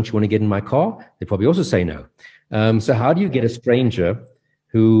 don't you want to get in my car? They'd probably also say no. So how do you get a stranger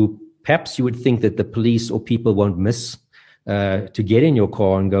who perhaps you would think that the police or people won't miss to get in your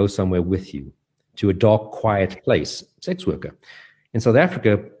car and go somewhere with you to a dark, quiet place? Sex worker. In South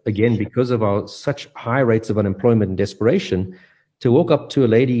Africa, again, because of our such high rates of unemployment and desperation, to walk up to a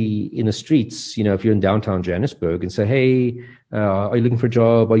lady in the streets, you know, if you're in downtown Johannesburg, and say, hey, are you looking for a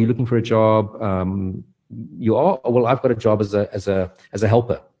job? Are you looking for a job? You are? Well, I've got a job as a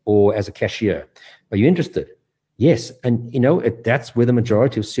helper or as a cashier. Are you interested? Yes. And, you know, that's where the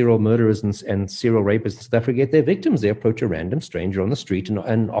majority of serial murderers and serial rapists in South Africa get their victims. They approach a random stranger on the street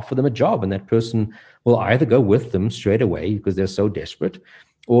and offer them a job. And that person will either go with them straight away because they're so desperate,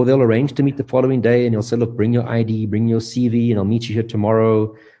 or they'll arrange to meet the following day and they'll say, look, bring your ID, bring your CV, and I'll meet you here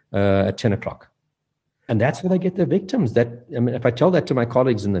tomorrow at 10 o'clock. And that's how they get their victims. That, I mean, if I tell that to my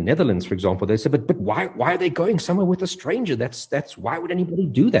colleagues in the Netherlands, for example, they say, but why are they going somewhere with a stranger? That's why would anybody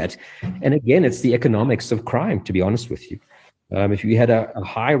do that? And again, it's the economics of crime, to be honest with you. If you had a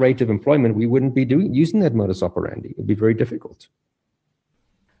high rate of employment, we wouldn't be using that modus operandi. It'd be very difficult.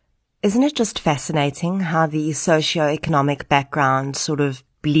 Isn't it just fascinating how the socio-economic background sort of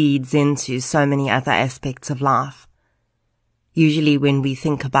bleeds into so many other aspects of life? Usually when we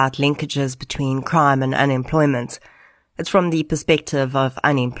think about linkages between crime and unemployment, it's from the perspective of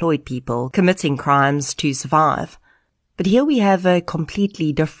unemployed people committing crimes to survive. But here we have a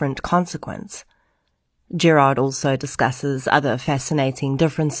completely different consequence. Gerard also discusses other fascinating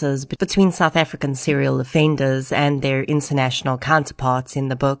differences between South African serial offenders and their international counterparts in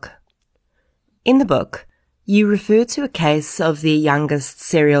the book. In the book, you refer to a case of the youngest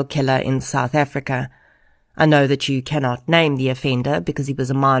serial killer in South Africa. I know that you cannot name the offender because he was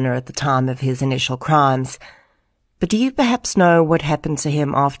a minor at the time of his initial crimes, but do you perhaps know what happened to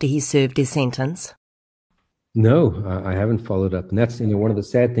him after he served his sentence? No, I haven't followed up. And that's, you know, one of the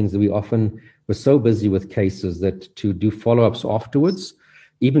sad things that we often were so busy with cases that to do follow-ups afterwards,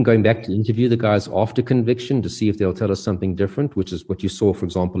 even going back to interview the guys after conviction to see if they'll tell us something different, which is what you saw, for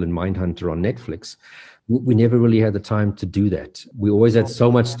example, in Mindhunter on Netflix. We never really had the time to do that. We always had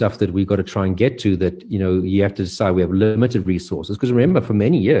so much stuff that we got to try and get to that, you know, you have to decide we have limited resources. Because remember, for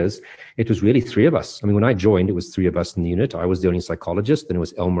many years, it was really three of us. I mean, when I joined, it was three of us in the unit. I was the only psychologist, then it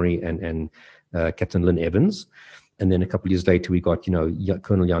was Elmarie and Captain Lynn Evans. And then a couple of years later, we got,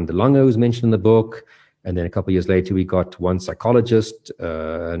 Colonel Jan de Lange, who's mentioned in the book. And then a couple of years later, we got one psychologist,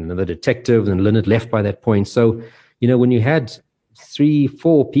 another detective, and Lynette left by that point. So, when you had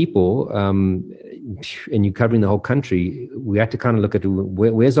 3-4 people, and you're covering the whole country, we had to kind of look at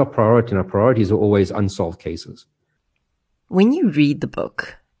where's our priority, and our priorities are always unsolved cases. When you read the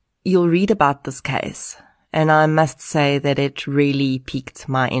book, you'll read about this case, and I must say that it really piqued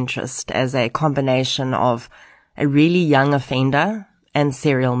my interest as a combination of a really young offender and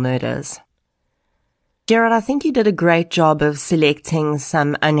serial murders. Gerard, I think you did a great job of selecting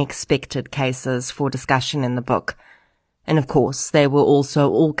some unexpected cases for discussion in the book. And of course, they were also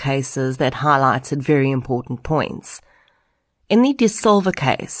all cases that highlighted very important points. In the De Silva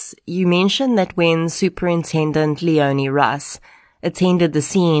case, you mentioned that when Superintendent Leonie Russ attended the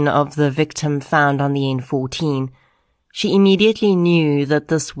scene of the victim found on the N14, she immediately knew that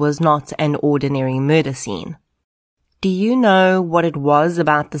this was not an ordinary murder scene. Do you know what it was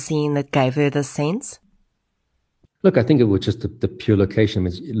about the scene that gave her this sense? Look, I think it was just the pure location.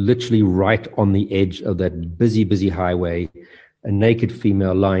 It's literally right on the edge of that busy highway, a naked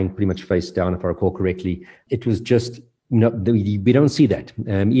female lying pretty much face down, if I recall correctly. It was just, we don't see that.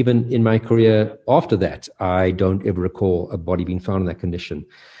 Even in my career after that, I don't ever recall a body being found in that condition.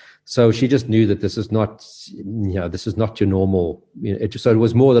 So she just knew that this is not your normal. So it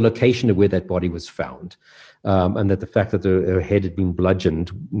was more the location of where that body was found. And that the fact that her head had been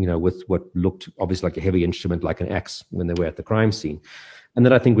bludgeoned, with what looked obviously like a heavy instrument, like an axe, when they were at the crime scene. And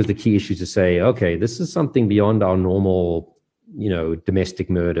that I think was the key issue to say, okay, this is something beyond our normal, domestic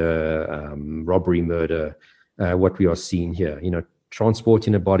murder, robbery murder, what we are seeing here.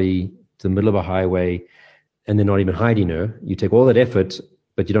 Transporting a body to the middle of a highway and then not even hiding her. You take all that effort,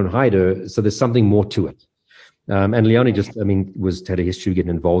 but you don't hide her. So there's something more to it. And Leonie had a history of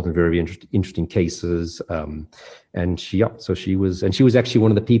getting involved in very interesting cases. And she was actually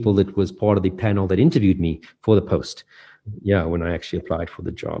one of the people that was part of the panel that interviewed me for the Post. Yeah, when I actually applied for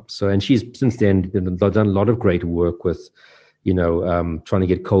the job. So, and she's since then done a lot of great work with, trying to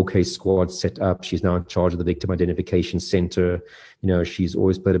get cold case squads set up. She's now in charge of the Victim Identification Center. She's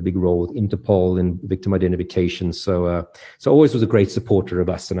always played a big role with Interpol in victim identification. So always was a great supporter of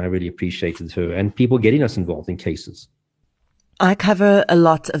us, and I really appreciated her and people getting us involved in cases. I cover a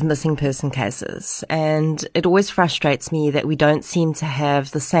lot of missing person cases, and it always frustrates me that we don't seem to have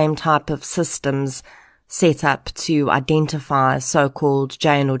the same type of systems set up to identify so-called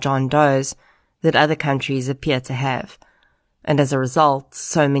Jane or John Does that other countries appear to have. And as a result,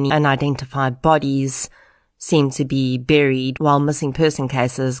 so many unidentified bodies seem to be buried while missing person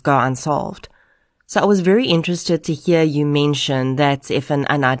cases go unsolved. So I was very interested to hear you mention that if an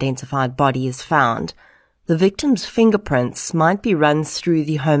unidentified body is found, the victim's fingerprints might be run through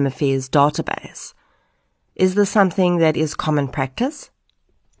the Home Affairs database. Is this something that is common practice?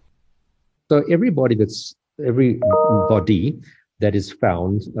 So every body that is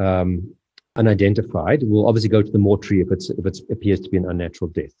found unidentified will obviously go to the mortuary if it appears to be an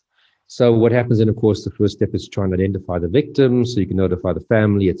unnatural death. So what happens then, of course, the first step is to try and identify the victim, so you can notify the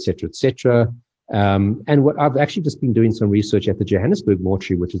family, et cetera, et cetera. And what I've actually just been doing some research at the Johannesburg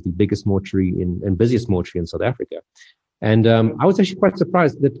mortuary, which is the biggest mortuary and busiest mortuary in South Africa. And I was actually quite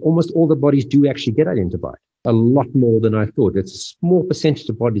surprised that almost all the bodies do actually get identified. A lot more than I thought. It's a small percentage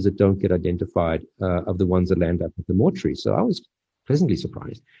of bodies that don't get identified of the ones that land up at the mortuary. So I was pleasantly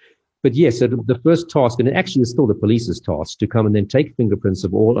surprised. But yes, so the first task, and it actually is still the police's task, to come and then take fingerprints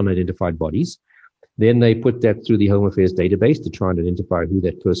of all unidentified bodies. Then they put that through the Home Affairs database to try and identify who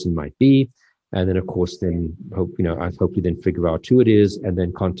that person might be. And then, of course, then hopefully then figure out who it is and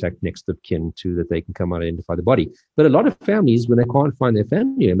then contact next of kin to that they can come and identify the body. But a lot of families, when they can't find their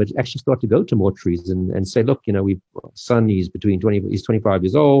family members, actually start to go to mortuaries and say, look, son, he's 25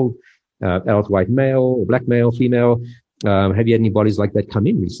 years old, adult white male, black male, female. Have you had any bodies like that come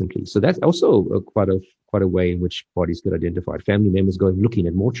in recently? So that's also quite a way in which bodies get identified. Family members going looking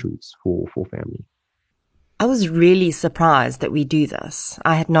at mortuaries for family. I was really surprised that we do this.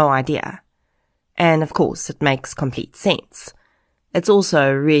 I had no idea. And of course, it makes complete sense. It's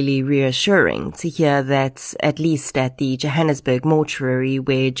also really reassuring to hear that, at least at the Johannesburg mortuary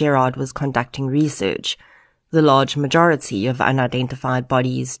where Gerard was conducting research, the large majority of unidentified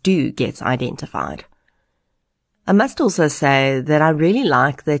bodies do get identified. I must also say that I really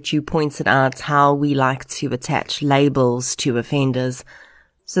like that you pointed out how we like to attach labels to offenders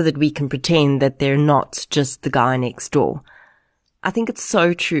so that we can pretend that they're not just the guy next door. I think it's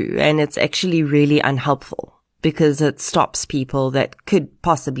so true, and it's actually really unhelpful because it stops people that could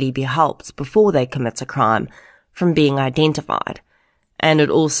possibly be helped before they commit a crime from being identified. And it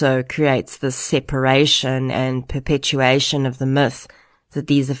also creates this separation and perpetuation of the myth that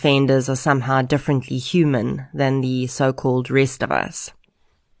these offenders are somehow differently human than the so-called rest of us.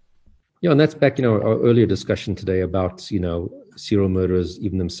 Yeah, and that's back, our earlier discussion today about, serial murderers,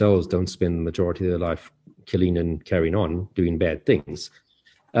 even themselves, don't spend the majority of their life killing and carrying on, doing bad things.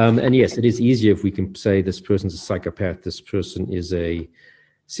 And yes, it is easier if we can say this person's a psychopath, this person is a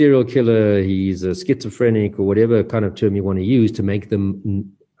serial killer, he's a schizophrenic, or whatever kind of term you want to use to make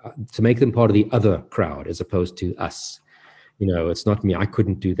them part of the other crowd as opposed to us. It's not me. I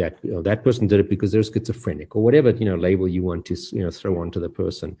couldn't do that. That person did it because they're schizophrenic, or whatever label you want to throw onto the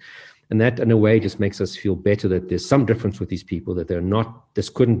person. And that, in a way, just makes us feel better that there's some difference with these people, that they're not, this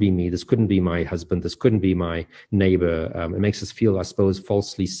couldn't be me, this couldn't be my husband, this couldn't be my neighbor. It makes us feel, I suppose,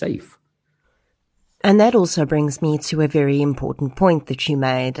 falsely safe. And that also brings me to a very important point that you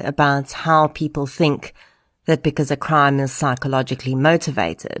made about how people think that because a crime is psychologically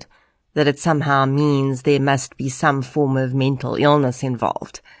motivated, that it somehow means there must be some form of mental illness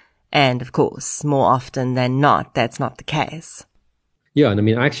involved. And of course, more often than not, that's not the case. Yeah,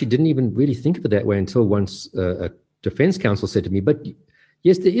 and I actually didn't even really think of it that way until once a defense counsel said to me, but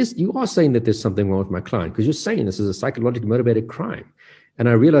yes, you are saying that there's something wrong with my client, because you're saying this is a psychologically motivated crime. And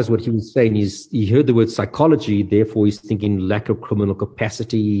I realized what he was saying is he heard the word psychology, therefore he's thinking lack of criminal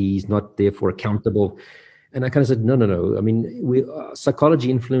capacity, he's not therefore accountable. And I kind of said, no.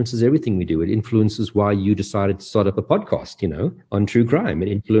 Psychology influences everything we do. It influences why you decided to start up a podcast, on true crime. It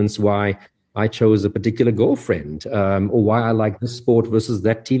influenced why I chose a particular girlfriend, or why I like this sport versus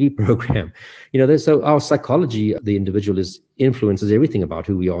that TV program. So our psychology, the individual, influences everything about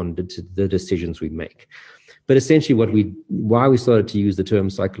who we are and the decisions we make. But essentially why we started to use the term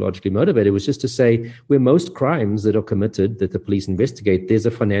psychologically motivated was just to say where most crimes that are committed that the police investigate, there's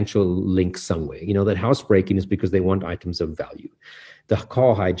a financial link somewhere. That housebreaking is because they want items of value. The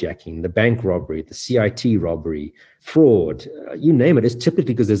car hijacking, the bank robbery, the CIT robbery, fraud, you name it, it's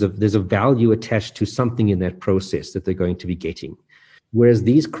typically because there's a value attached to something in that process that they're going to be getting. Whereas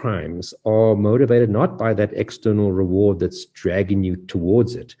these crimes are motivated not by that external reward that's dragging you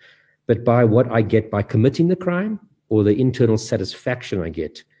towards it, but by what I get by committing the crime or the internal satisfaction I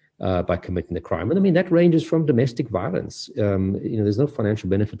get by committing the crime. And that ranges from domestic violence. There's no financial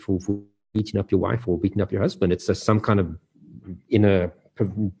benefit for beating up your wife or beating up your husband. It's some kind of inner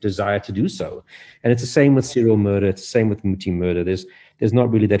desire to do so. And it's the same with serial murder. It's the same with committing murder. There's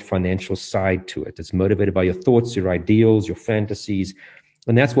not really that financial side to it. It's motivated by your thoughts, your ideals, your fantasies.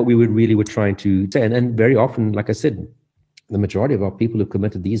 And that's what we were trying to say. And very often, like I said, the majority of our people who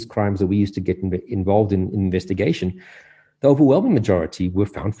committed these crimes that we used to get involved in investigation, the overwhelming majority were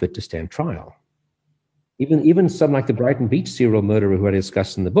found fit to stand trial. Even some like the Brighton Beach serial murderer who I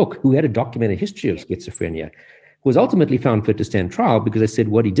discussed in the book, who had a documented history of schizophrenia, was ultimately found fit to stand trial because they said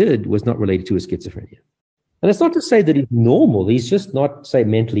what he did was not related to his schizophrenia. And it's not to say that he's normal. He's just not, say,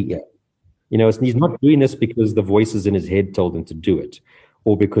 mentally ill. He's not doing this because the voices in his head told him to do it,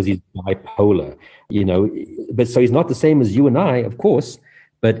 or because he's bipolar, But so he's not the same as you and I, of course,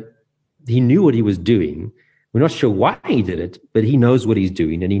 but he knew what he was doing. We're not sure why he did it, but he knows what he's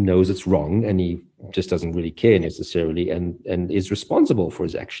doing and he knows it's wrong and he just doesn't really care necessarily and is responsible for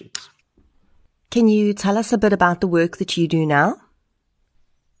his actions. Can you tell us a bit about the work that you do now?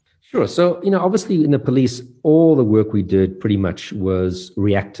 Sure. So, obviously in the police, all the work we did pretty much was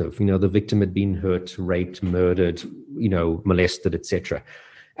reactive. The victim had been hurt, raped, murdered, molested, etc.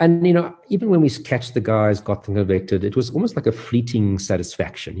 And, even when we catch the guys, got them convicted, it was almost like a fleeting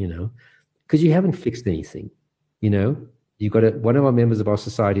satisfaction, because you haven't fixed anything. You've got one of our members of our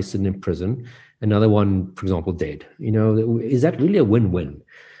society sitting in prison, another one, for example, dead. Is that really a win-win?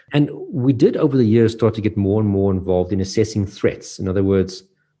 And we did over the years start to get more and more involved in assessing threats. In other words,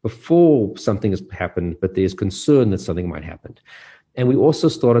 before something has happened, but there's concern that something might happen. And we also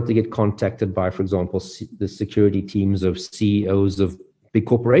started to get contacted by, for example, the security teams of CEOs of big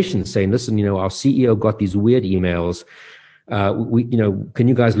corporations saying, listen, our CEO got these weird emails. Can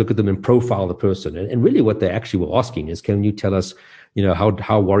you guys look at them and profile the person? And really what they actually were asking is, can you tell us,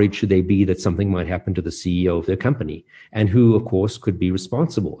 how worried should they be that something might happen to the CEO of their company, and who, of course, could be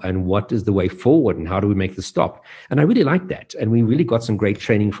responsible, and what is the way forward, and how do we make the stop? And I really like that. And we really got some great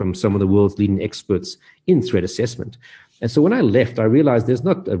training from some of the world's leading experts in threat assessment. And so when I left, I realized there's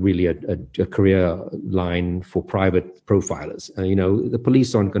not really a career line for private profilers. The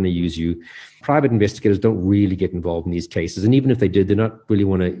police aren't going to use you. Private investigators don't really get involved in these cases. And even if they did, they don't really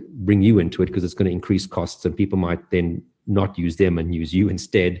want to bring you into it because it's going to increase costs and people might then not use them and use you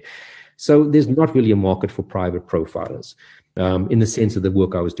instead. So there's not really a market for private profilers in the sense of the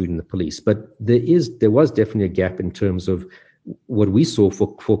work I was doing in the police. But there was definitely a gap in terms of what we saw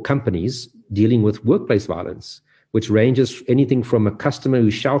for companies dealing with workplace violence, which ranges anything from a customer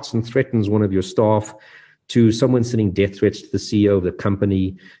who shouts and threatens one of your staff, to someone sending death threats to the CEO of the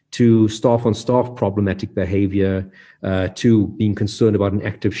company, to staff-on-staff problematic behavior, to being concerned about an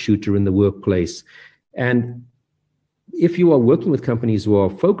active shooter in the workplace. And if you are working with companies who are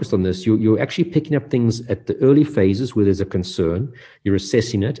focused on this, you're actually picking up things at the early phases where there's a concern, you're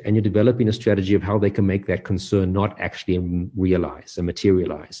assessing it, and you're developing a strategy of how they can make that concern not actually realize and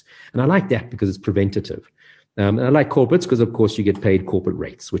materialize. And I like that because it's preventative. And I like corporates because, of course, you get paid corporate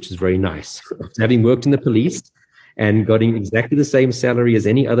rates, which is very nice. Having worked in the police and getting exactly the same salary as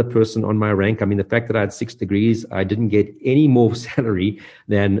any other person on my rank. I mean, the fact that I had 6 degrees, I didn't get any more salary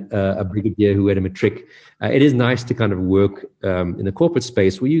than a brigadier who had a matric. It is nice to kind of work in the corporate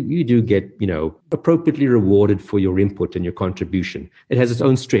space where you do get, appropriately rewarded for your input and your contribution. It has its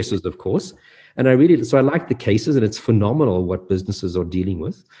own stresses, of course. And I like the cases, and it's phenomenal what businesses are dealing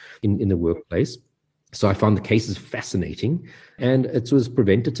with in the workplace. So I found the cases fascinating, and it was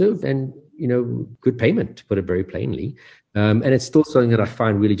preventative and, good payment, to put it very plainly. And it's still something that I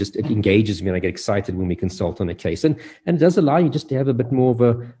find really just, it engages me, and I get excited when we consult on a case. And it does allow you just to have a bit more of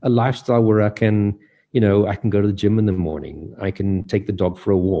a lifestyle where I can, I can go to the gym in the morning. I can take the dog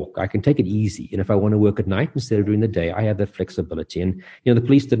for a walk. I can take it easy. And if I want to work at night instead of during the day, I have that flexibility. And, the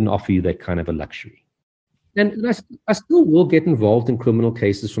police didn't offer you that kind of a luxury. And I still will get involved in criminal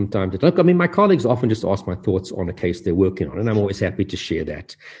cases from time to time. I mean, my colleagues often just ask my thoughts on a case they're working on, and I'm always happy to share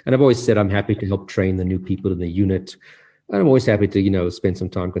that. And I've always said I'm happy to help train the new people in the unit. And I'm always happy to, spend some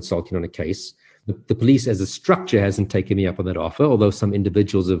time consulting on a case. The police as a structure hasn't taken me up on that offer, although some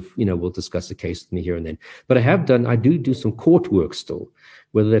individuals have, will discuss a case with me here and then. But I do some court work still,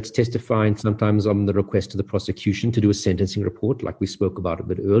 whether that's testifying sometimes on the request of the prosecution to do a sentencing report, like we spoke about a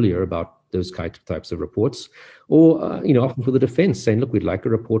bit earlier about those types of reports, or, often for the defense saying, look, we'd like a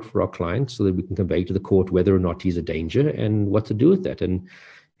report for our client so that we can convey to the court whether or not he's a danger and what to do with that. And,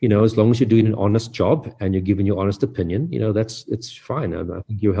 as long as you're doing an honest job and you're giving your honest opinion, it's fine. I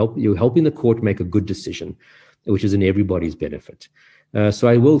think you're helping the court make a good decision, which is in everybody's benefit. So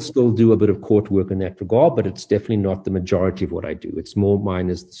I will still do a bit of court work in that regard, but it's definitely not the majority of what I do. It's more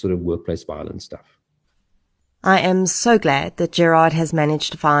mine is the sort of workplace violence stuff. I am so glad that Gerard has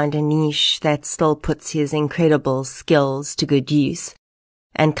managed to find a niche that still puts his incredible skills to good use.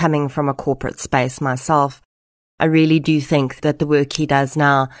 And coming from a corporate space myself, I really do think that the work he does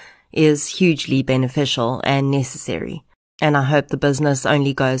now is hugely beneficial and necessary, and I hope the business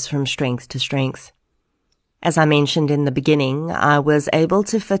only goes from strength to strength. As I mentioned in the beginning, I was able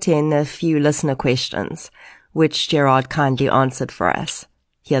to fit in a few listener questions, which Gerard kindly answered for us.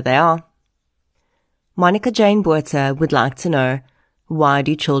 Here they are. Monica Jane Buerta would like to know, why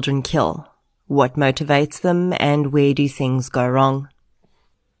do children kill? What motivates them, and where do things go wrong?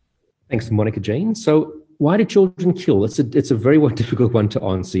 Thanks, Monica Jane. So, why do children kill? It's a very difficult one to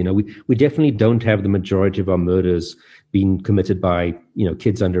answer. We definitely don't have the majority of our murders being committed by,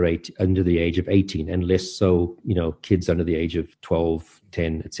 kids under the age of 18, and less so, kids under the age of 12,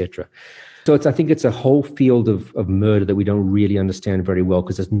 10, etc. So I think it's a whole field of murder that we don't really understand very well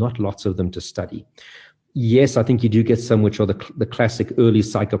because there's not lots of them to study. Yes, I think you do get some which are the classic early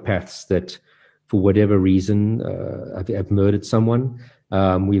psychopaths that, for whatever reason, have murdered someone.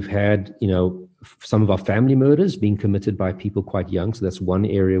 We've had, some of our family murders being committed by people quite young. So that's one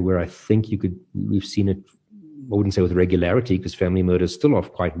area where I think we've seen it, I wouldn't say with regularity because family murders still are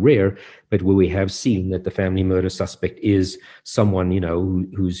quite rare, but where we have seen that the family murder suspect is someone,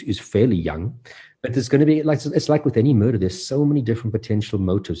 who's fairly young. But there's going to be, it's like with any murder, there's so many different potential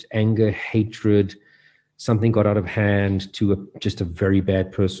motives: anger, hatred, something got out of hand, to just a very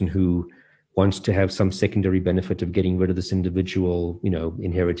bad person who wants to have some secondary benefit of getting rid of this individual,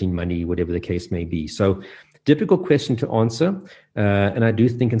 inheriting money, whatever the case may be. So difficult question to answer. And I do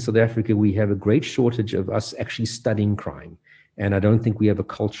think in South Africa, we have a great shortage of us actually studying crime. And I don't think we have a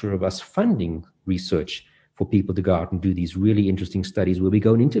culture of us funding research for people to go out and do these really interesting studies where we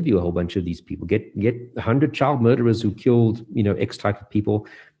go and interview a whole bunch of these people, get 100 child murderers who killed, X type of people,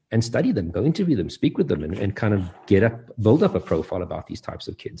 and study them, go interview them, speak with them, and kind of build up a profile about these types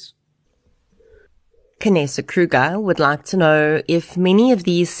of kids. Kanessa Kruger would like to know if many of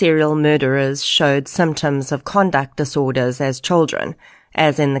these serial murderers showed symptoms of conduct disorders as children,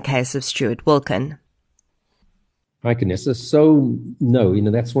 as in the case of Stuart Wilken. Hi, Kanessa. So, no,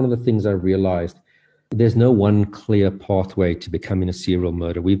 that's one of the things I realized. There's no one clear pathway to becoming a serial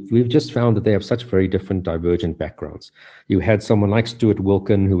murderer. We've just found that they have such very different divergent backgrounds. You had someone like Stuart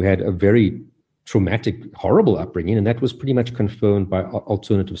Wilken who had a very traumatic, horrible upbringing. And that was pretty much confirmed by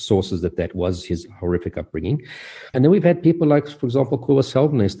alternative sources that was his horrific upbringing. And then we've had people like, for example, Cobus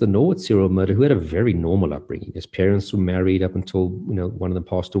Seldenhuys, the Norwood serial murderer, who had a very normal upbringing. His parents were married up until, one of them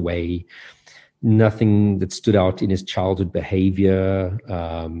passed away. Nothing that stood out in his childhood behavior,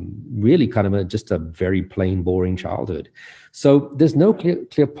 really kind of just a very plain, boring childhood. So there's no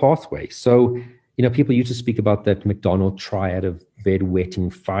clear pathway. So, people used to speak about that McDonald triad of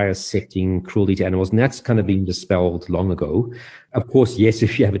bedwetting, fire setting, cruelty to animals, and that's kind of been dispelled long ago. Of course, yes,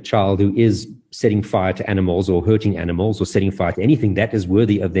 if you have a child who is setting fire to animals or hurting animals or setting fire to anything, that is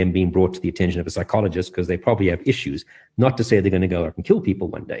worthy of them being brought to the attention of a psychologist because they probably have issues, not to say they're going to go out and kill people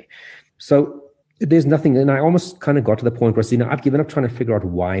one day. So there's nothing, and I almost kind of got to the point where I said, I've given up trying to figure out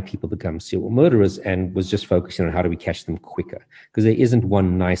why people become serial murderers and was just focusing on how do we catch them quicker, because there isn't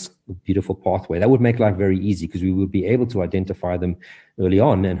one nice, beautiful pathway. That would make life very easy because we would be able to identify them early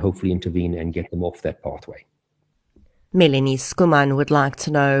on and hopefully intervene and get them off that pathway. Melanie Skuman would like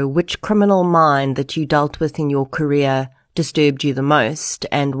to know which criminal mind that you dealt with in your career disturbed you the most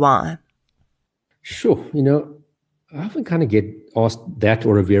and why. Sure. I often kind of get asked that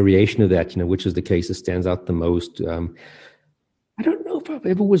or a variation of that, which is the case that stands out the most. I don't know if I've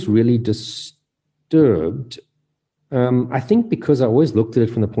ever was really disturbed. I think because I always looked at it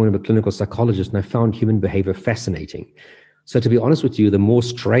from the point of a clinical psychologist and I found human behavior fascinating. So to be honest with you, the more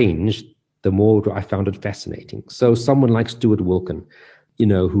strange, the more I found it fascinating. So someone like Stuart Wilken,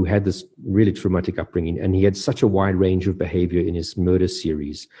 who had this really traumatic upbringing, and he had such a wide range of behavior in his murder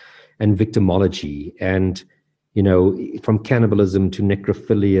series and victimology and from cannibalism to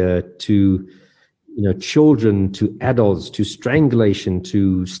necrophilia to, children to adults to strangulation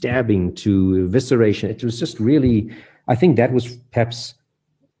to stabbing to evisceration. It was just really, I think that was perhaps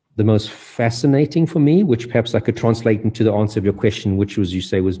the most fascinating for me, which perhaps I could translate into the answer of your question, which was, you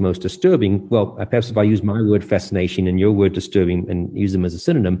say, was most disturbing. Well, perhaps if I use my word fascination and your word disturbing and use them as a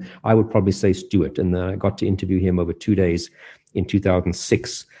synonym, I would probably say Stuart. And I got to interview him over 2 days in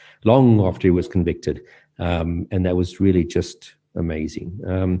 2006, long after he was convicted. And that was really just amazing.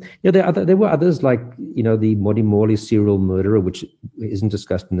 There were others like, the Modimolle serial murderer, which isn't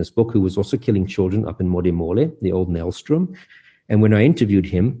discussed in this book, who was also killing children up in Modimolle, the old Nelstrom. And when I interviewed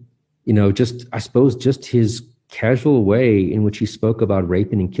him, I suppose just his casual way in which he spoke about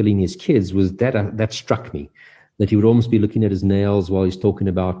raping and killing his kids was that struck me. That he would almost be looking at his nails while he's talking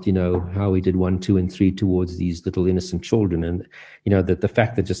about, how he did 1, 2, and 3 towards these little innocent children. And, that the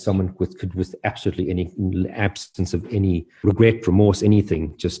fact that just someone could with absolutely any absence of any regret, remorse,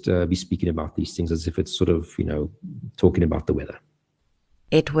 anything, just be speaking about these things as if it's sort of, talking about the weather.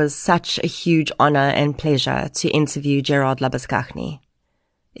 It was such a huge honor and pleasure to interview Gerard Labuschagne.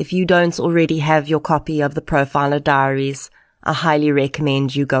 If you don't already have your copy of the Profiler Diaries, I highly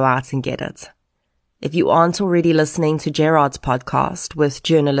recommend you go out and get it. If you aren't already listening to Gerard's podcast with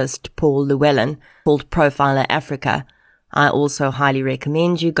journalist Paul Llewellyn called Profiler Africa, I also highly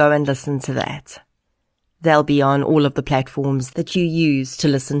recommend you go and listen to that. They'll be on all of the platforms that you use to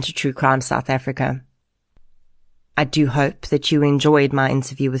listen to True Crime South Africa. I do hope that you enjoyed my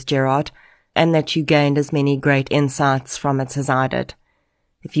interview with Gerard and that you gained as many great insights from it as I did.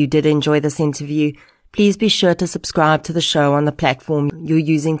 If you did enjoy this interview, please be sure to subscribe to the show on the platform you're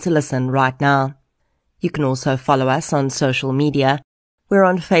using to listen right now. You can also follow us on social media. We're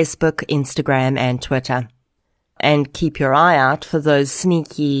on Facebook, Instagram, and Twitter. And keep your eye out for those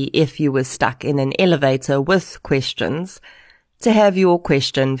sneaky if you were stuck in an elevator with questions to have your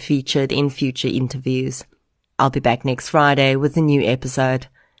question featured in future interviews. I'll be back next Friday with a new episode.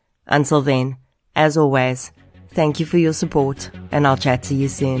 Until then, as always, thank you for your support, and I'll chat to you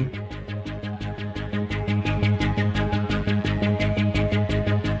soon.